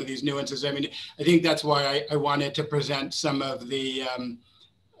at some of these nuances. I mean, I think that's why I wanted to present some of the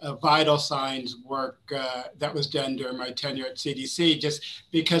vital signs work that was done during my tenure at CDC, just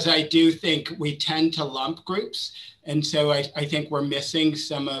because I do think we tend to lump groups. And so I think we're missing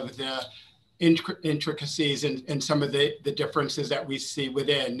some of the intricacies and some of the differences that we see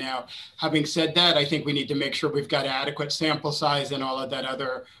within. Now, having said that, I think we need to make sure we've got adequate sample size and all of that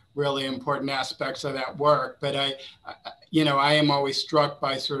other really important aspects of that work. But I am always struck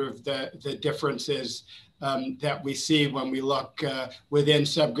by sort of the differences that we see when we look within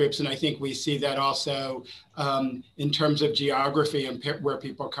subgroups. And I think we see that also in terms of geography and where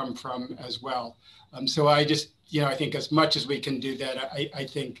people come from as well. So I just, I think as much as we can do that, I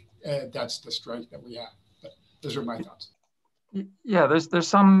think that's the strength that we have. But those are my thoughts. Yeah, there's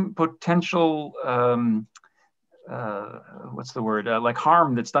some potential, what's the word, like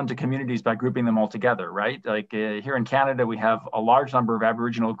harm that's done to communities by grouping them all together, right? Like here in Canada, we have a large number of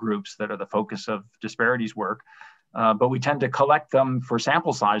Aboriginal groups that are the focus of Disparities work, but we tend to collect them for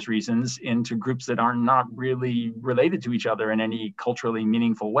sample size reasons into groups that are not really related to each other in any culturally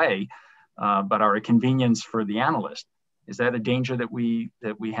meaningful way, but are a convenience for the analyst. Is that a danger that we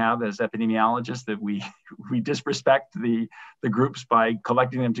have as epidemiologists, that we disrespect the groups by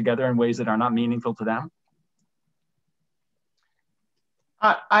collecting them together in ways that are not meaningful to them?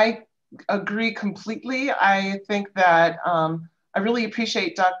 I agree completely. I think that I really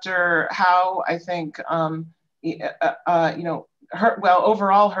appreciate Dr. Howe. I think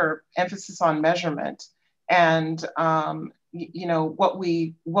overall her emphasis on measurement, and what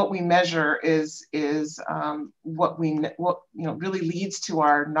we measure is what really leads to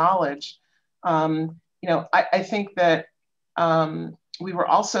our knowledge. I think that we were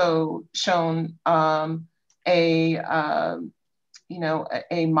also shown a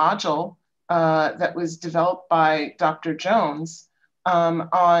module that was developed by Dr. Jones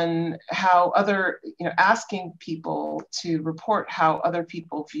on how asking people to report how other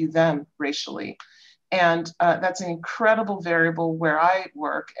people view them racially. And that's an incredible variable where I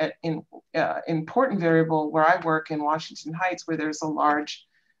work, important variable where I work in Washington Heights, where there's a large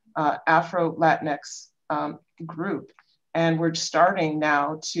Afro-Latinx group. And we're starting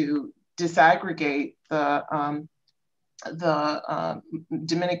now to disaggregate the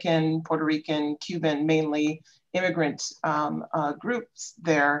Dominican, Puerto Rican, Cuban, mainly immigrant groups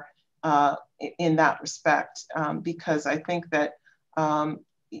there in that respect, because I think that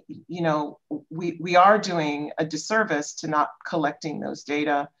we are doing a disservice to not collecting those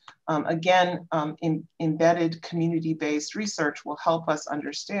data. Embedded community-based research will help us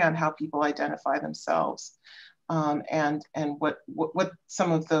understand how people identify themselves. and what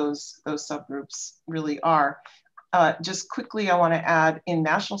some of those subgroups really are. Just quickly, I want to add, in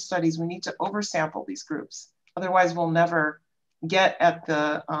national studies, we need to oversample these groups. Otherwise, we'll never get at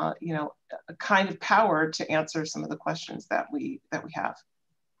the kind of power to answer some of the questions that we have.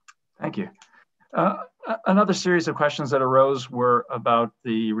 Thank you. Another series of questions that arose were about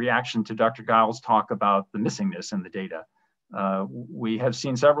the reaction to Dr. Giles' talk about the missingness in the data. We have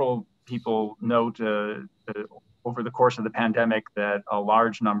seen several people note over the course of the pandemic that a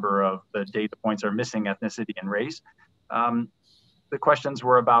large number of the data points are missing ethnicity and race. The questions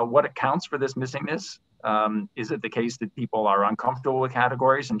were about what accounts for this missingness. Is it the case that people are uncomfortable with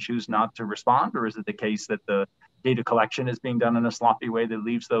categories and choose not to respond? Or is it the case that the data collection is being done in a sloppy way that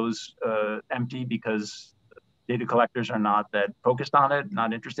leaves those empty because data collectors are not that focused on it,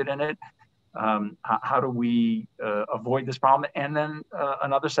 not interested in it? How do we avoid this problem? And then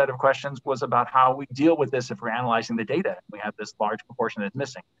another set of questions was about how we deal with this if we're analyzing the data. We have this large proportion that's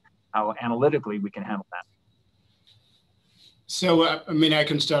missing, how analytically we can handle that. So, I mean, I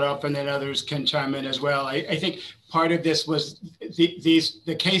can start off and then others can chime in as well. I think part of this was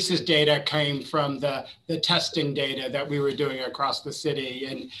the cases data came from the testing data that we were doing across the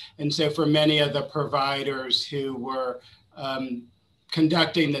city. And so for many of the providers who were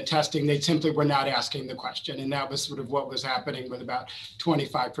conducting the testing, they simply were not asking the question. And that was sort of what was happening with about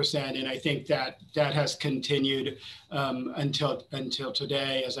 25%. And I think that has continued until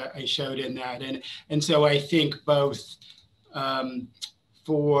today, as I showed in that. And so I think both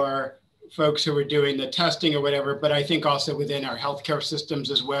for folks who are doing the testing or whatever, but I think also within our healthcare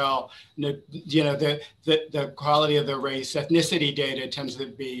systems as well, the quality of the race ethnicity data tends to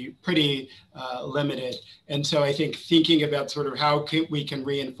be pretty limited. And so I think thinking about sort of how we can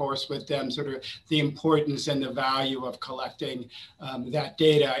reinforce with them sort of the importance and the value of collecting that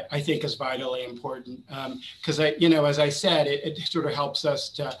data, I think is vitally important. Because as I said, it sort of helps us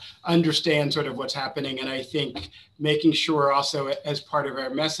to understand sort of what's happening. And I think making sure also as part of our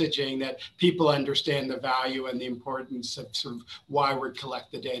messaging that people understand the value and the importance of sort of why we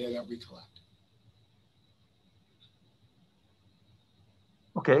collect the data that we collect.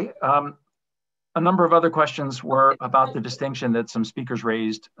 Okay. A number of other questions were about the distinction that some speakers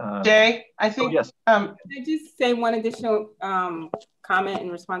raised. Jay, I think, yes. Can I just say one additional comment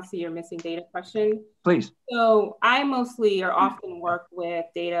in response to your missing data question? Please. So I mostly or often work with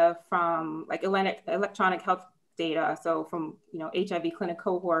data from like electronic health data. So from, HIV clinic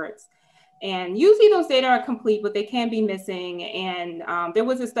cohorts. And usually those data are complete, but they can be missing. And there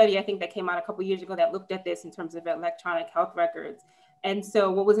was a study, I think, that came out a couple of years ago that looked at this in terms of electronic health records. And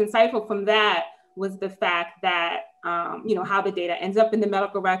so what was insightful from that was the fact that, how the data ends up in the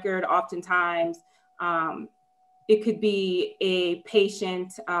medical record. Oftentimes, it could be a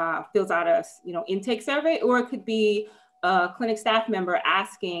patient fills out a intake survey, or it could be a clinic staff member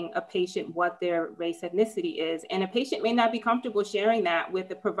asking a patient what their race ethnicity is. And a patient may not be comfortable sharing that with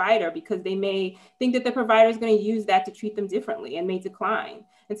the provider because they may think that the provider is going to use that to treat them differently and may decline.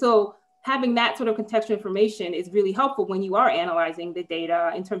 And so having that sort of contextual information is really helpful when you are analyzing the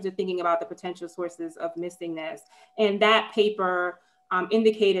data in terms of thinking about the potential sources of missingness. And that paper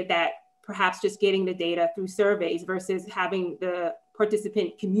indicated that perhaps just getting the data through surveys versus having the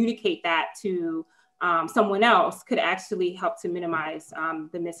participant communicate that to someone else could actually help to minimize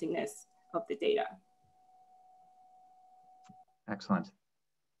the missingness of the data. Excellent.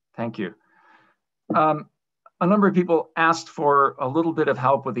 Thank you. A number of people asked for a little bit of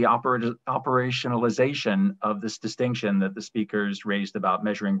help with the operationalization of this distinction that the speakers raised about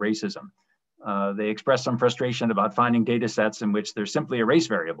measuring racism. They expressed some frustration about finding data sets in which there's simply a race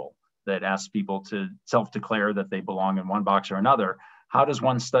variable that asks people to self-declare that they belong in one box or another. How does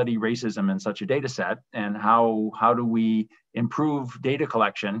one study racism in such a data set? And how do we improve data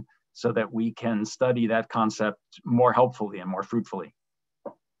collection so that we can study that concept more helpfully and more fruitfully?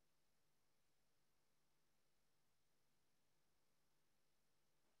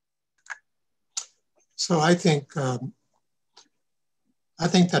 So I think that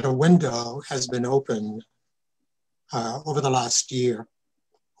a window has been opened over the last year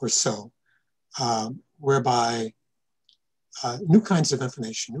or so, whereby new kinds of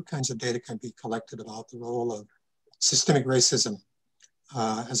information, new kinds of data can be collected about the role of systemic racism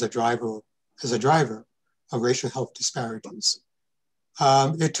as a driver of racial health disparities.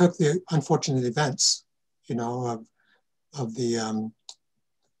 It took the unfortunate events, of the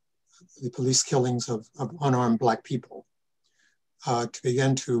police killings of unarmed Black people to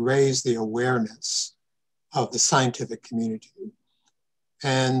begin to raise the awareness of the scientific community.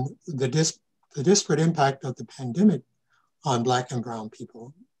 And the disparate impact of the pandemic on Black and brown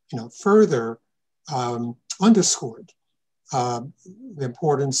people, further underscored the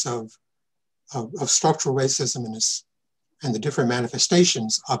importance of structural racism and the different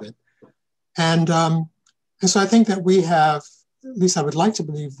manifestations of it. And so I think that we have, at least I would like to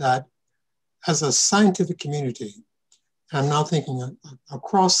believe that as a scientific community, and I'm now thinking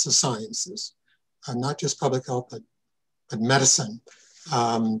across the sciences, not just public health, but medicine.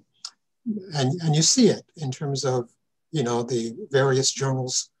 And you see it in terms of, the various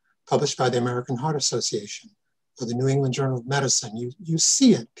journals published by the American Heart Association or the New England Journal of Medicine. You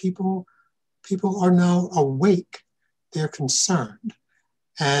see it. People are now awake. They're concerned.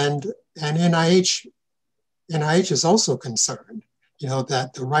 And NIH is also concerned,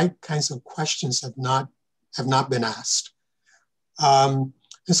 that the right kinds of questions have not been asked. And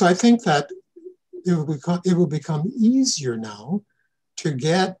so I think that it will become easier now to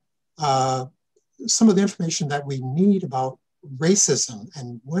get some of the information that we need about racism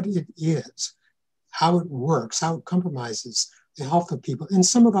and what it is, how it works, how it compromises the health of people in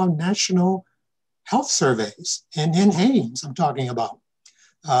some of our national health surveys. And in Haines, I'm talking about.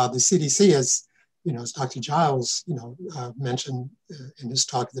 The CDC, as Dr. Giles, mentioned in his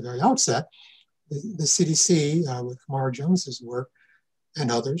talk at the very outset, the CDC with Kamara Jones's work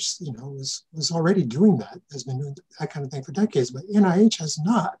and others, was already doing that, has been doing that kind of thing for decades, but NIH has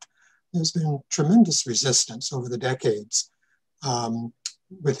not. There's been tremendous resistance over the decades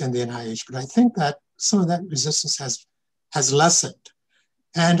within the NIH, but I think that some of that resistance has lessened.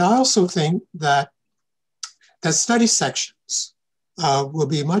 And I also think that study sections will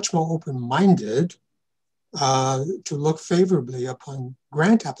be much more open-minded to look favorably upon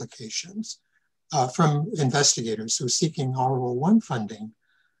grant applications from investigators who are seeking R01 funding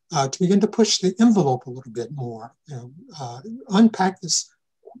to begin to push the envelope a little bit more, unpack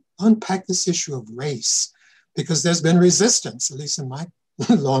this issue of race, because there's been resistance, at least in my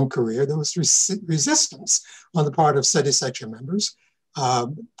long career, there was resistance on the part of study section members,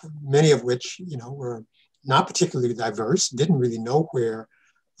 many of which, were not particularly diverse, didn't really know where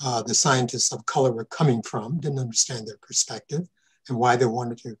the scientists of color were coming from, didn't understand their perspective and why they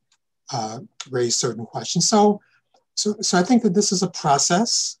wanted to raise certain questions. So I think that this is a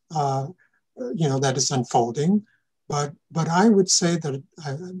process, that is unfolding. But I would say that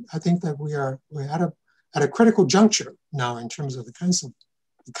I think that we're at a critical juncture now in terms of the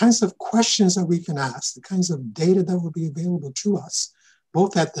kinds of questions that we can ask, the kinds of data that will be available to us,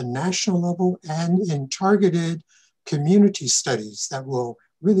 both at the national level and in targeted community studies that will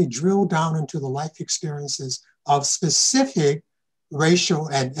really drill down into the life experiences of specific racial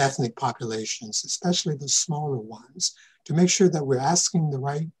and ethnic populations, especially the smaller ones, to make sure that we're asking the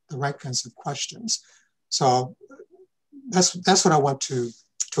right kinds of questions. So that's what I want to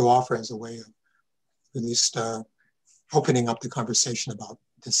offer as a way of at least opening up the conversation about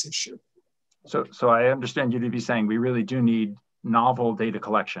this issue. So I understand you to be saying we really do need novel data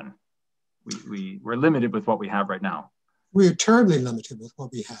collection. We're limited with what we have right now. We're terribly limited with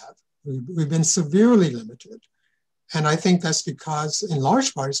what we have. We've been severely limited. And I think that's because, in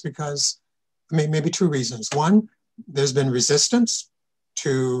large part, it's because, maybe two reasons. One, there's been resistance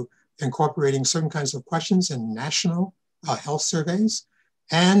to incorporating certain kinds of questions in national health surveys.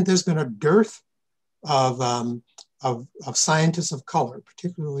 And there's been a dearth of scientists of color,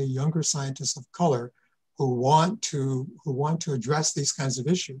 particularly younger scientists of color, who want to address these kinds of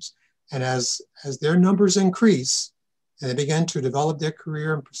issues. And as their numbers increase and they begin to develop their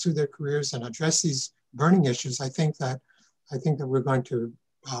career and pursue their careers and address these burning issues, I think that we're going to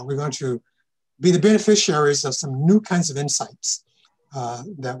be the beneficiaries of some new kinds of insights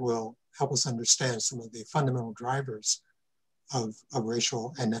that will help us understand some of the fundamental drivers of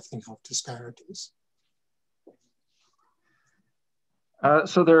racial and ethnic health disparities.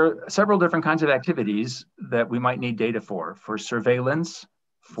 So there are several different kinds of activities that we might need data for surveillance,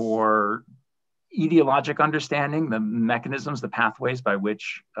 for etiologic understanding, the mechanisms, the pathways by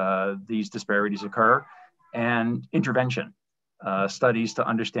which these disparities occur, and intervention, studies to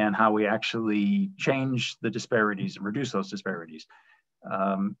understand how we actually change the disparities and reduce those disparities.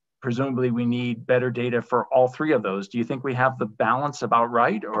 Presumably we need better data for all three of those. Do you think we have the balance about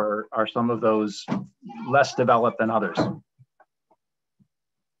right, or are some of those less developed than others?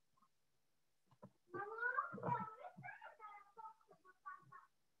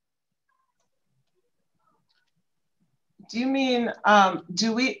 Do you mean,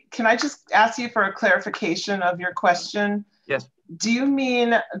 can I just ask you for a clarification of your question? Yes. Do you mean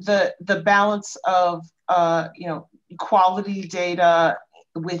the balance of, quality data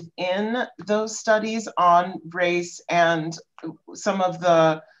within those studies on race and some of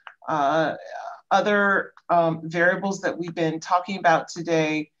the other variables that we've been talking about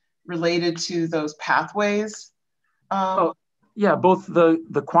today related to those pathways? Well, yeah, both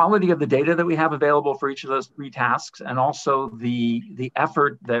the quality of the data that we have available for each of those three tasks, and also the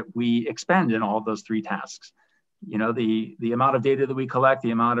effort that we expend in all of those three tasks. You know, the amount of data that we collect,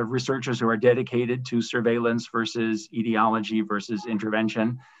 the amount of researchers who are dedicated to surveillance versus etiology versus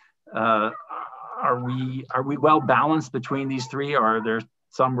intervention. Are we well balanced between these three, or are there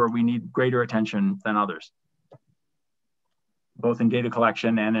some where we need greater attention than others, both in data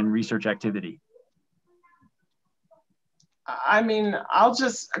collection and in research activity? I mean, I'll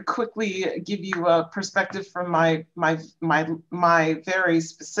just quickly give you a perspective from my very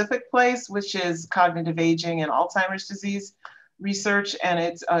specific place, which is cognitive aging and Alzheimer's disease research, and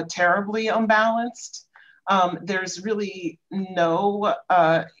it's terribly unbalanced. There's really no,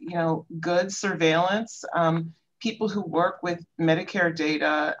 good surveillance. People who work with Medicare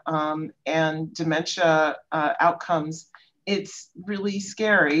data and dementia outcomes, it's really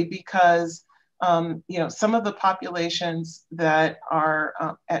scary because some of the populations that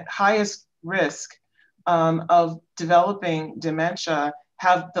are at highest risk of developing dementia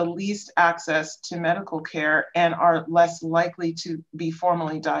have the least access to medical care and are less likely to be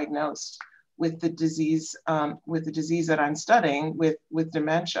formally diagnosed with the disease that I'm studying with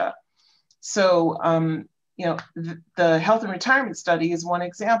dementia. So, the health and retirement study is one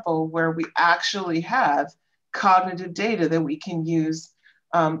example where we actually have cognitive data that we can use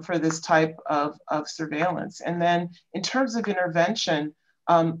for this type of surveillance. And then in terms of intervention,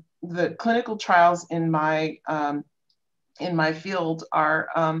 the clinical trials in my field are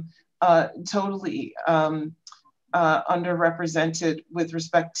totally underrepresented with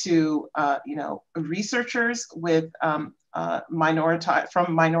respect to researchers with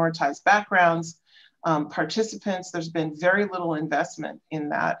minoritized backgrounds, participants. There's been very little investment in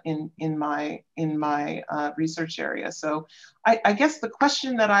that in my research area. So I guess the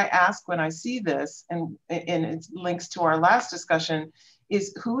question that I ask when I see this, and it links to our last discussion,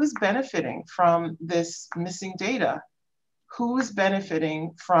 is who is benefiting from this missing data? Who is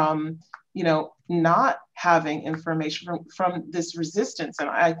benefiting from not having information, from this resistance? And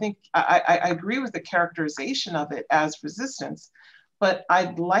I think I agree with the characterization of it as resistance, but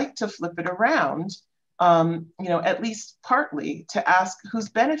I'd like to flip it around, at least partly, to ask who's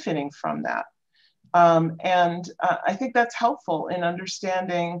benefiting from that. And I think that's helpful in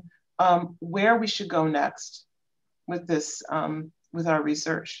understanding where we should go next with this, with our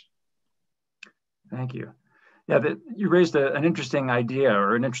research. Thank you. Yeah, you raised an interesting idea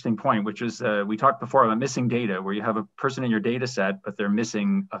or an interesting point, which is we talked before about missing data, where you have a person in your data set, but they're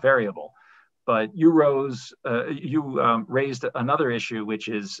missing a variable. But you raised another issue, which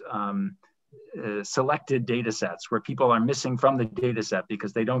is selected data sets, where people are missing from the data set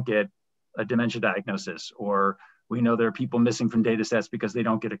because they don't get a dementia diagnosis, or we know there are people missing from data sets because they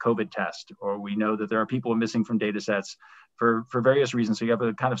don't get a COVID test, or we know that there are people missing from data sets for various reasons. So you have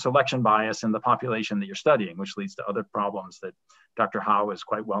a kind of selection bias in the population that you're studying, which leads to other problems that Dr. Howe is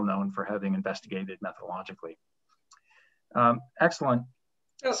quite well known for having investigated methodologically. Excellent.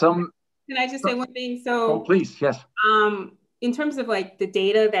 So, can I just say one thing? So, please, yes. In terms of like the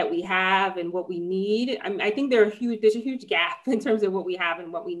data that we have and what we need, I think there's a huge gap in terms of what we have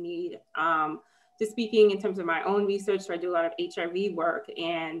and what we need. Just speaking in terms of my own research, so I do a lot of HRV work,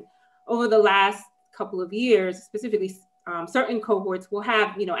 and over the last couple of years, specifically, certain cohorts will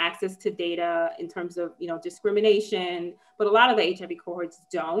have access to data in terms of discrimination, but a lot of the HIV cohorts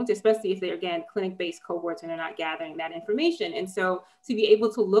don't, especially if they're, again, clinic-based cohorts and they're not gathering that information. And so to be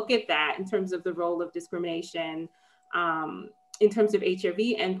able to look at that in terms of the role of discrimination in terms of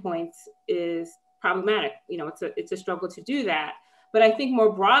HRV endpoints is problematic. It's a struggle to do that. But I think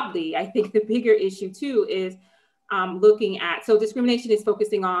more broadly, I think the bigger issue too is looking at, so discrimination is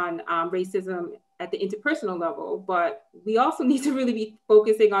focusing on racism at the interpersonal level, but we also need to really be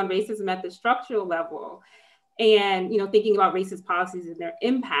focusing on racism at the structural level, and thinking about racist policies and their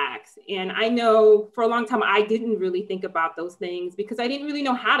impacts. And I know for a long time I didn't really think about those things because I didn't really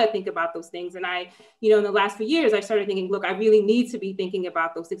know how to think about those things. And I, in the last few years, I started thinking, look, I really need to be thinking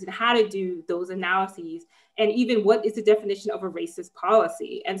about those things and how to do those analyses, and even what is the definition of a racist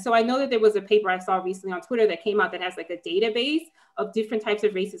policy. And so I know that there was a paper I saw recently on Twitter that came out that has like a database of different types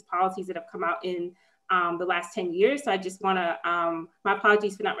of racist policies that have come out in the last 10 years. So I just want to, my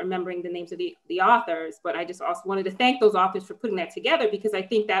apologies for not remembering the names of the authors, but I just also wanted to thank those authors for putting that together, because I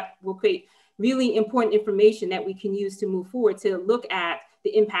think that will create really important information that we can use to move forward to look at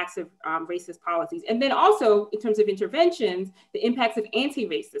the impacts of racist policies. And then also in terms of interventions, the impacts of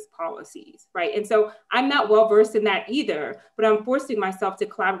anti-racist policies, right? And so I'm not well versed in that either, but I'm forcing myself to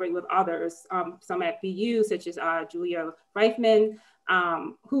collaborate with others, some at BU, such as Julia Reifman,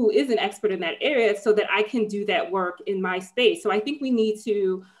 who is an expert in that area so that I can do that work in my space. So I think we need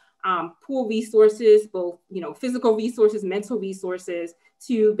to pool resources, both physical resources, mental resources,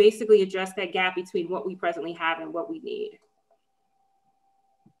 to basically address that gap between what we presently have and what we need.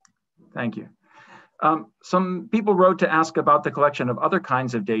 Thank you. Some people wrote to ask about the collection of other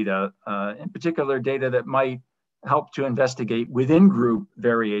kinds of data, in particular data that might help to investigate within group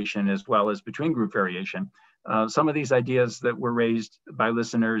variation as well as between group variation. Some of these ideas that were raised by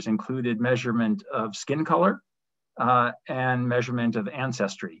listeners included measurement of skin color and measurement of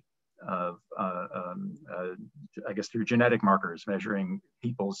ancestry, I guess through genetic markers, measuring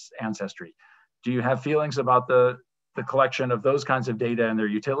people's ancestry. Do you have feelings about the collection of those kinds of data and their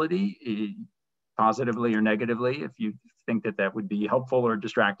utility, positively or negatively, if you think that that would be helpful or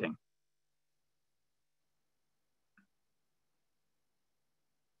distracting?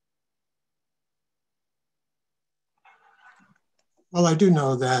 Well, I do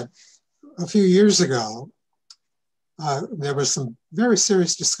know that a few years ago, there was some very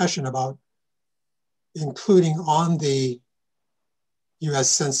serious discussion about including on the US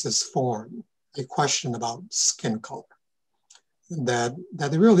Census form a question about skin color. That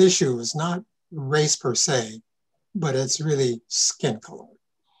the real issue is not race per se, but it's really skin color.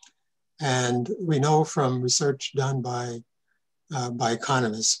 And we know from research done by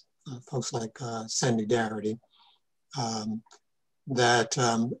economists, folks like Sandy Darity, that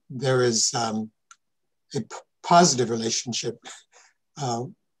there is a positive relationship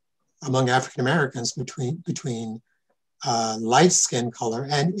among African Americans between light skin color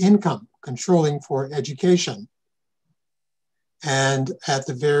and income, controlling for education. And at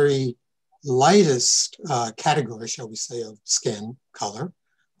the very lightest category, shall we say, of skin color,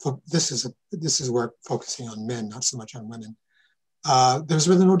 this is work focusing on men, not so much on women. There's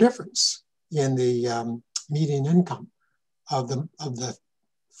really no difference in the median income of the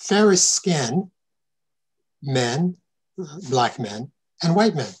fairest skin men, Black men, and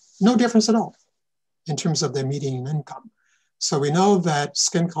white men. No difference at all in terms of their median income. So we know that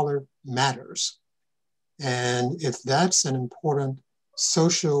skin color matters. And if that's an important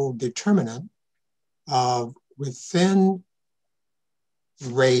social determinant within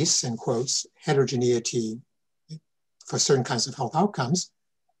race, in quotes, heterogeneity for certain kinds of health outcomes,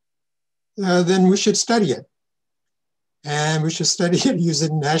 then we should study it. And we should study it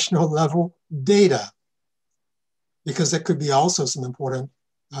using national level data, because there could be also some important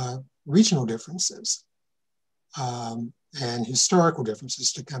regional differences and historical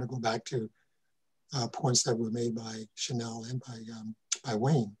differences, to kind of go back to points that were made by Chanel and by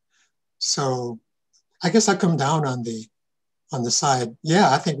Wayne. So I guess I come down on the side,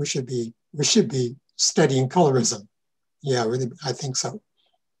 yeah, I think we should be studying colorism. Yeah, really, I think so.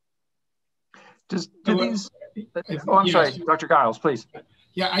 Oh, I'm sorry, Dr. Giles, please.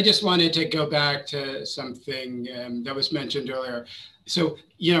 Yeah, I just wanted to go back to something that was mentioned earlier. So,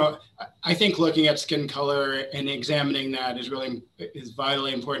 I think looking at skin color and examining that is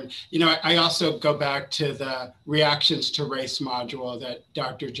vitally important. I also go back to the reactions to race module that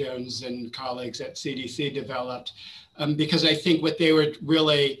Dr. Jones and colleagues at CDC developed, because I think what they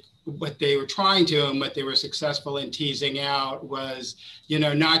were trying to and what they were successful in teasing out was,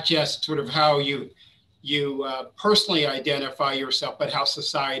 not just sort of how you personally identify yourself, but how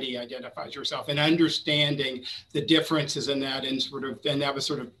society identifies yourself, and understanding the differences in that, and that was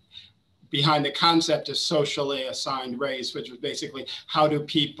sort of behind the concept of socially assigned race, which was basically how do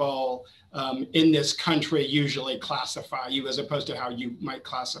people in this country usually classify you as opposed to how you might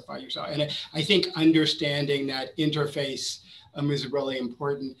classify yourself. And I think understanding that interface is really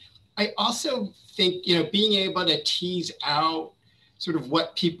important. I also think, being able to tease out sort of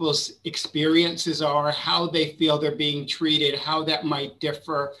what people's experiences are, how they feel they're being treated, how that might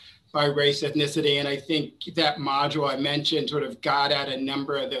differ by race, ethnicity. And I think that module I mentioned sort of got at a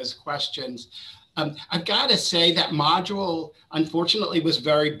number of those questions. I've got to say that module, unfortunately, was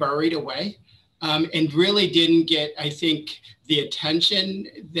very buried away and really didn't get, I think, the attention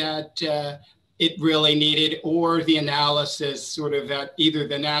that it really needed, or the analysis sort of at either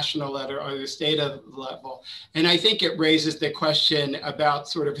the national level or the state level. And I think it raises the question about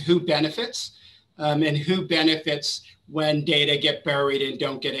sort of who benefits and who benefits when data get buried and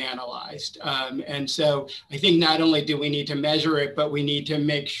don't get analyzed. And so I think not only do we need to measure it, but we need to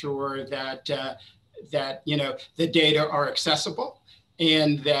make sure that, the data are accessible,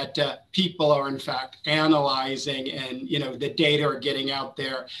 and that people are in fact analyzing, and the data are getting out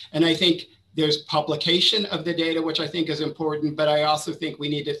there. And I think there's publication of the data, which I think is important, but I also think we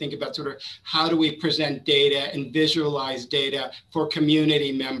need to think about sort of how do we present data and visualize data for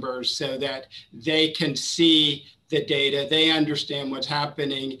community members so that they can see the data, they understand what's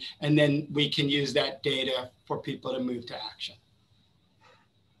happening, and then we can use that data for people to move to action.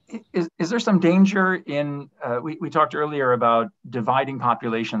 Is there some danger in, we talked earlier about dividing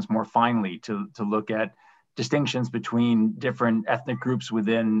populations more finely to look at distinctions between different ethnic groups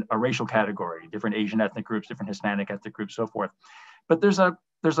within a racial category, different Asian ethnic groups, different Hispanic ethnic groups, so forth. But there's a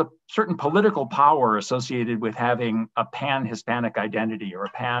certain political power associated with having a pan-Hispanic identity or a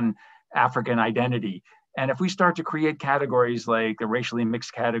pan-African identity. And if we start to create categories like a racially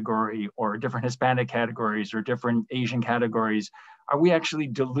mixed category or different Hispanic categories or different Asian categories, are we actually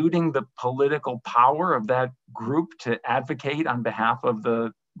diluting the political power of that group to advocate on behalf of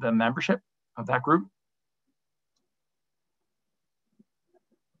the membership of that group?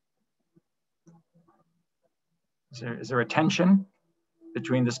 Is there a tension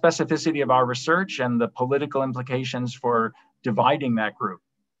between the specificity of our research and the political implications for dividing that group?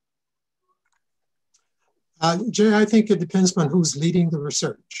 Jay, I think it depends on who's leading the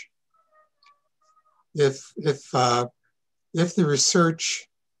research. If the research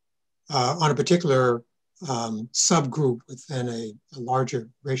on a particular subgroup within a larger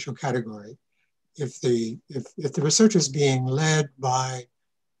racial category, if the research is being led by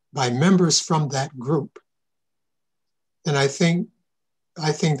members from that group, then I think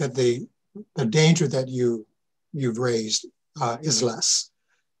that the danger that you've raised is less.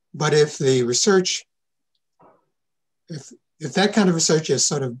 But if the research, if that kind of research is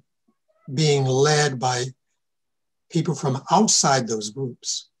sort of being led by people from outside those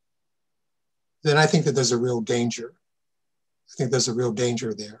groups, then I think that there's a real danger. I think there's a real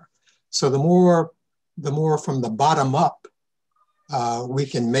danger there. So the more from the bottom up we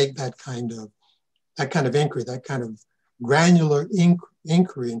can make that kind of inquiry, that kind of granular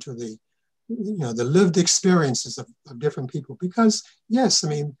inquiry into the lived experiences of different people. Because yes, I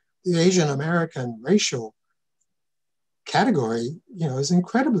mean, the Asian American racial category, is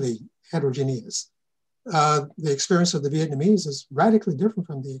incredibly heterogeneous. The experience of the Vietnamese is radically different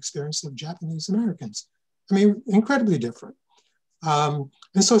from the experience of Japanese Americans. I mean, incredibly different. And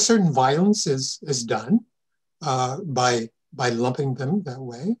so certain violence is done by lumping them that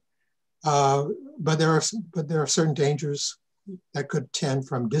way. But there are certain dangers that could tend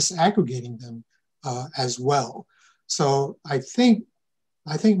from disaggregating them as well. So I think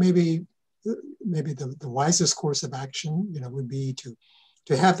maybe the wisest course of action, would be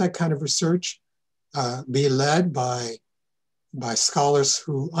to have that kind of research be led by scholars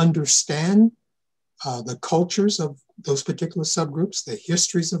who understand the cultures of those particular subgroups, the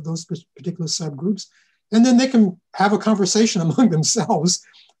histories of those particular subgroups, and then they can have a conversation among themselves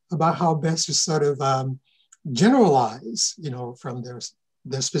about how best to sort of generalize, from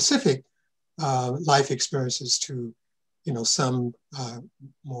their specific life experiences to, some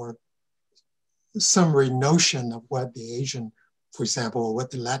summary notion of what the Asian, for example, or what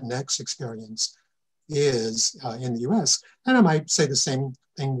the Latinx experience is in the U.S. And I might say the same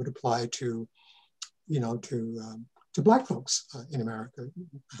thing would apply to, to Black folks in America.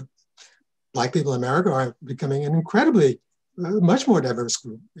 Black people in America are becoming an incredibly much more diverse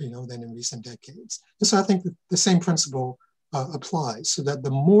group, than in recent decades. And so I think that the same principle applies, so that the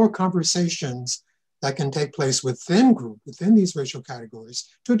more conversations that can take place within these racial categories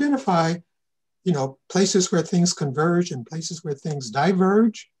to identify, places where things converge and places where things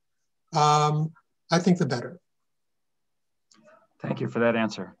diverge, I think the better. Thank you for that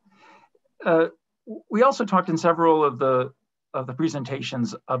answer. We also talked in several of the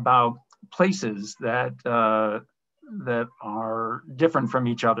presentations about places that are different from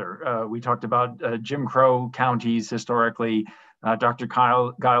each other. We talked about Jim Crow counties historically. Dr.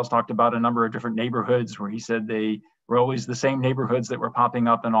 Giles talked about a number of different neighborhoods where he said they were always the same neighborhoods that were popping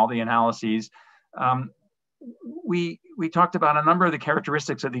up in all the analyses. We talked about a number of the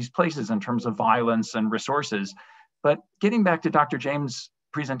characteristics of these places in terms of violence and resources. But getting back to Dr. James'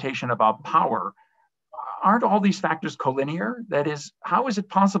 presentation about power, aren't all these factors collinear? That is, how is it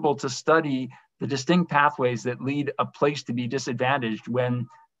possible to study the distinct pathways that lead a place to be disadvantaged when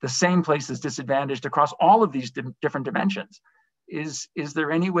the same place is disadvantaged across all of these different dimensions? Is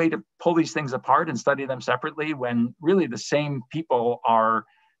there any way to pull these things apart and study them separately when really the same people are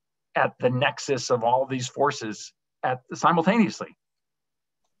at the nexus of all of these forces simultaneously?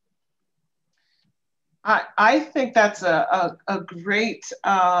 I think that's a great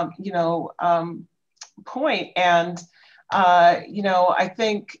point, and I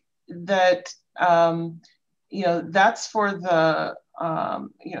think that that's for the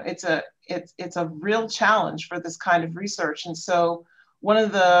it's a real challenge for this kind of research. And so one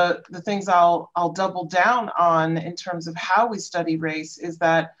of the things I'll double down on in terms of how we study race is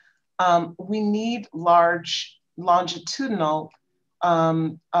that we need large longitudinal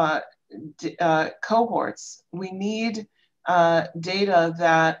cohorts. We need data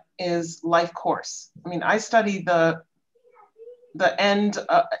that is life course. I mean, I study the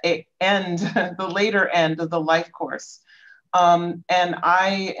the later end of the life course. And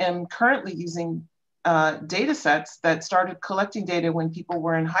I am currently using data sets that started collecting data when people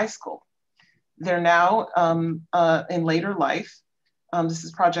were in high school. They're now in later life. This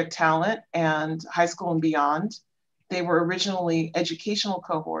is Project Talent and high school and beyond. They were originally educational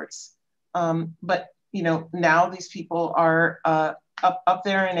cohorts, but now these people are up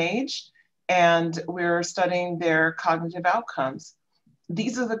there in age, and we're studying their cognitive outcomes.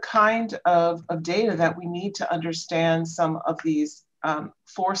 These are the kind of data that we need to understand some of these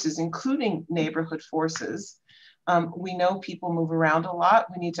forces, including neighborhood forces. We know people move around a lot.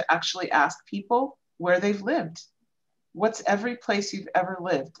 We need to actually ask people where they've lived. What's every place you've ever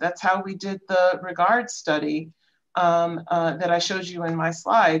lived? That's how we did the regard study that I showed you in my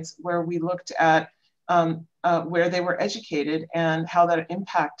slides, where we looked at where they were educated and how that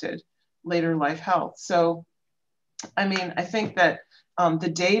impacted later life health. So, I mean, I think that the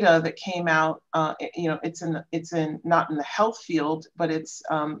data that came out, it's not in the health field, but it's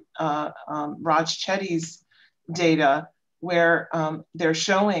Raj Chetty's data, where they're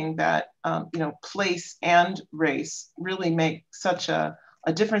showing that place and race really make such a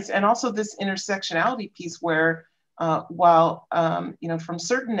difference, and also this intersectionality piece where while from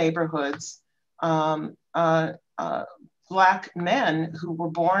certain neighborhoods, Black men who were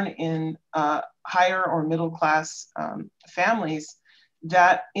born in higher or middle class families,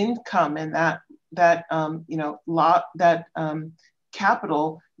 that income and that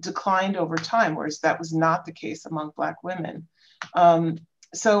capital declined over time, whereas that was not the case among Black women.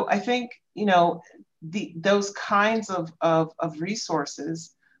 So I think those kinds of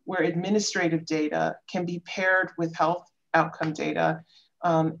resources where administrative data can be paired with health outcome data,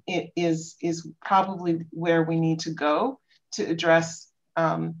 it is probably where we need to go to address,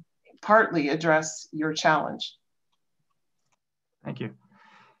 partly address your challenge. Thank you.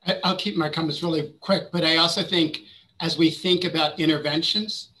 I'll keep my comments really quick, but I also think as we think about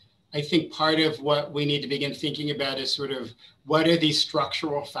interventions, I think part of what we need to begin thinking about is sort of what are these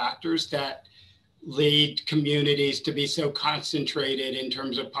structural factors that lead communities to be so concentrated in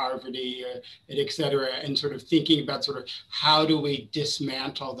terms of poverty, et cetera, and sort of thinking about sort of how do we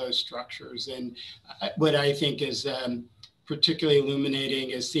dismantle those structures. And what I think is particularly illuminating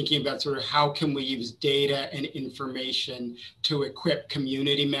is thinking about sort of how can we use data and information to equip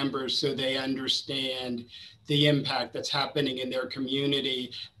community members so they understand the impact that's happening in their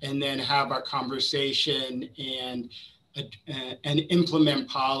community, and then have a conversation and implement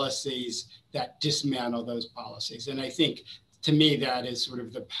policies that dismantle those policies. And I think, to me, that is sort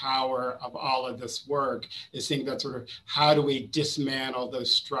of the power of all of this work, is thinking about sort of how do we dismantle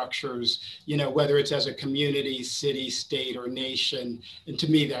those structures, whether it's as a community, city, state, or nation. And to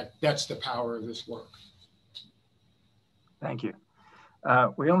me, that's the power of this work. Thank you.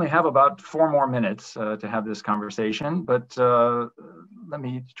 We only have about 4 more minutes to have this conversation, but let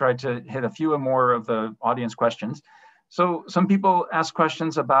me try to hit a few more of the audience questions. So some people ask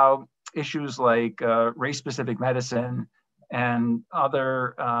questions about issues like race-specific medicine and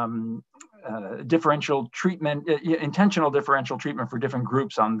other differential treatment, intentional differential treatment for different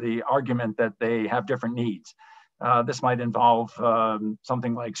groups on the argument that they have different needs. This might involve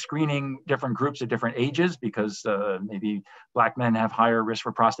something like screening different groups at different ages, because maybe Black men have higher risk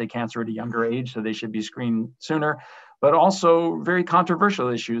for prostate cancer at a younger age, so they should be screened sooner. But also very controversial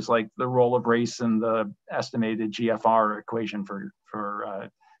issues like the role of race in the estimated GFR equation for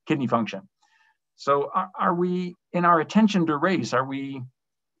kidney function. So are we, in our attention to race, are we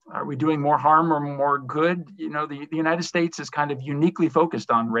doing more harm or more good? The United States is kind of uniquely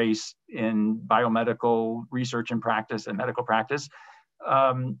focused on race in biomedical research and practice and medical practice.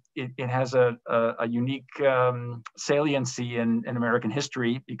 It has a unique saliency in American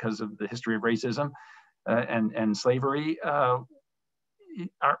history because of the history of racism and slavery. Are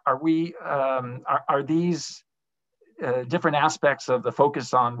these different aspects of the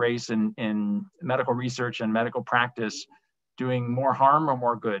focus on race in medical research and medical practice doing more harm or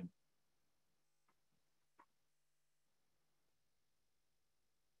more good?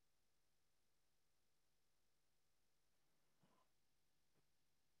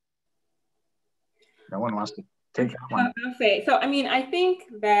 No one wants to take that one. I'll say, so I mean, I think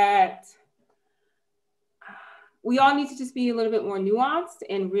that we all need to just be a little bit more nuanced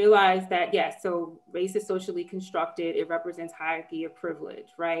and realize that, yes, so race is socially constructed. It represents hierarchy of privilege,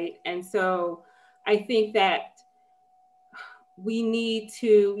 right? And so I think that we need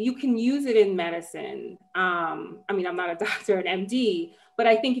to, you can use it in medicine. I mean, I'm not a doctor, an MD, but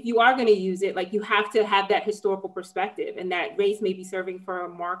I think if you are going to use it, like, you have to have that historical perspective, and that race may be serving for a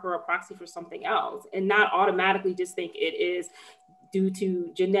marker or a proxy for something else, and not automatically just think it is due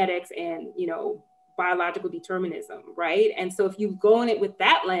to genetics and, you know, biological determinism, right? And so if you go in it with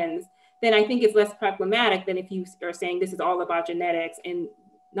that lens, then I think it's less problematic than if you are saying this is all about genetics and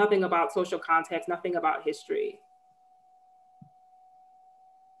nothing about social context, nothing about history.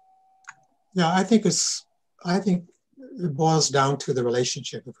 Yeah, I think it boils down to the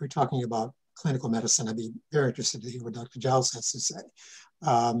relationship. If we're talking about clinical medicine, I'd be very interested to hear what Dr. Giles has to say.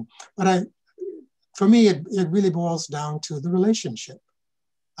 For me, it really boils down to the relationship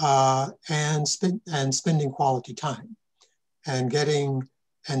and spending quality time, and getting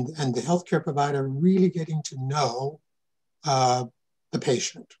and the healthcare provider really getting to know the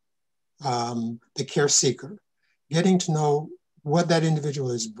patient, the care seeker, getting to know what that individual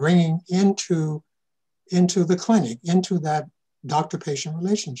is bringing into the clinic, into that doctor-patient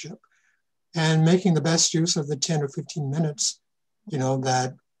relationship, and making the best use of the 10 or 15 minutes, you know,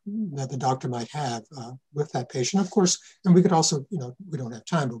 that the doctor might have with that patient. Of course, and we could also, you know, we don't have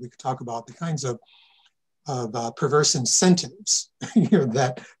time, but we could talk about the kinds of perverse incentives, you know,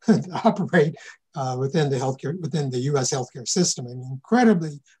 that operate within the U.S. healthcare system, and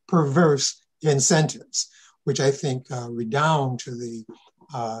incredibly perverse incentives, which I think redound to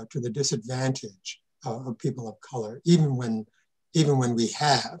the disadvantage of people of color, even when we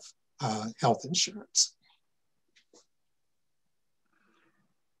have health insurance.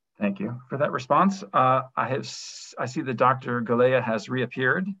 Thank you for that response. I see that Dr. Galea has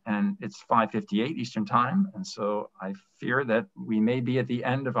reappeared, and it's 5:58 Eastern Time, and so I fear that we may be at the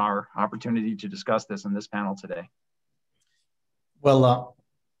end of our opportunity to discuss this in this panel today. Well,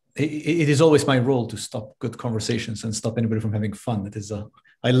 it is always my role to stop good conversations and stop anybody from having fun. It is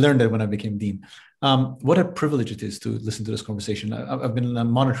I learned that when I became dean. What a privilege it is to listen to this conversation. I've been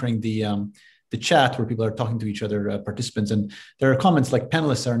monitoring the chat where people are talking to each other, participants, and there are comments like,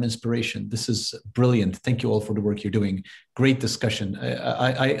 panelists are an inspiration. This is brilliant. Thank you all for the work you're doing. Great discussion.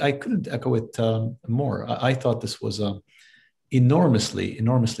 I couldn't echo it more. I thought this was a enormously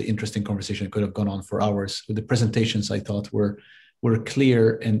interesting conversation. It could have gone on for hours. With the presentations, I thought were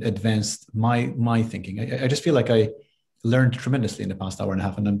clear and advanced my thinking. I just feel like I learned tremendously in the past hour and a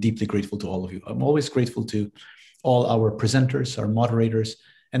half, and I'm deeply grateful to all of you. I'm always grateful to all our presenters, our moderators,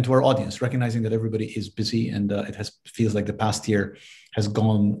 and to our audience, recognizing that everybody is busy, and feels like the past year has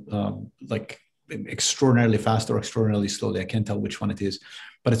gone like extraordinarily fast or extraordinarily slowly. I can't tell which one it is,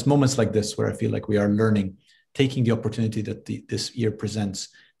 but it's moments like this where I feel like we are learning, taking the opportunity that this year presents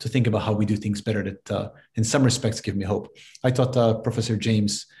to think about how we do things better, that in some respects give me hope. I thought Professor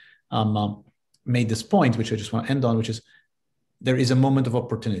James made this point, which I just want to end on, which is there is a moment of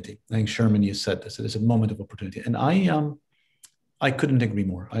opportunity. I think Sherman, you said this, there's a moment of opportunity. And I couldn't agree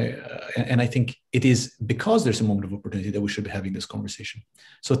more. And I think it is because there's a moment of opportunity that we should be having this conversation.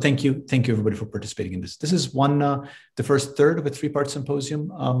 So thank you everybody for participating in this. This is the first third of a 3-part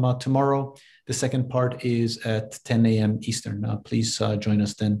symposium. Tomorrow, the second part is at 10 a.m. Eastern. Please join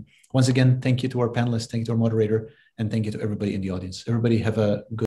us then. Once again, thank you to our panelists, thank you to our moderator, and thank you to everybody in the audience. Everybody have a good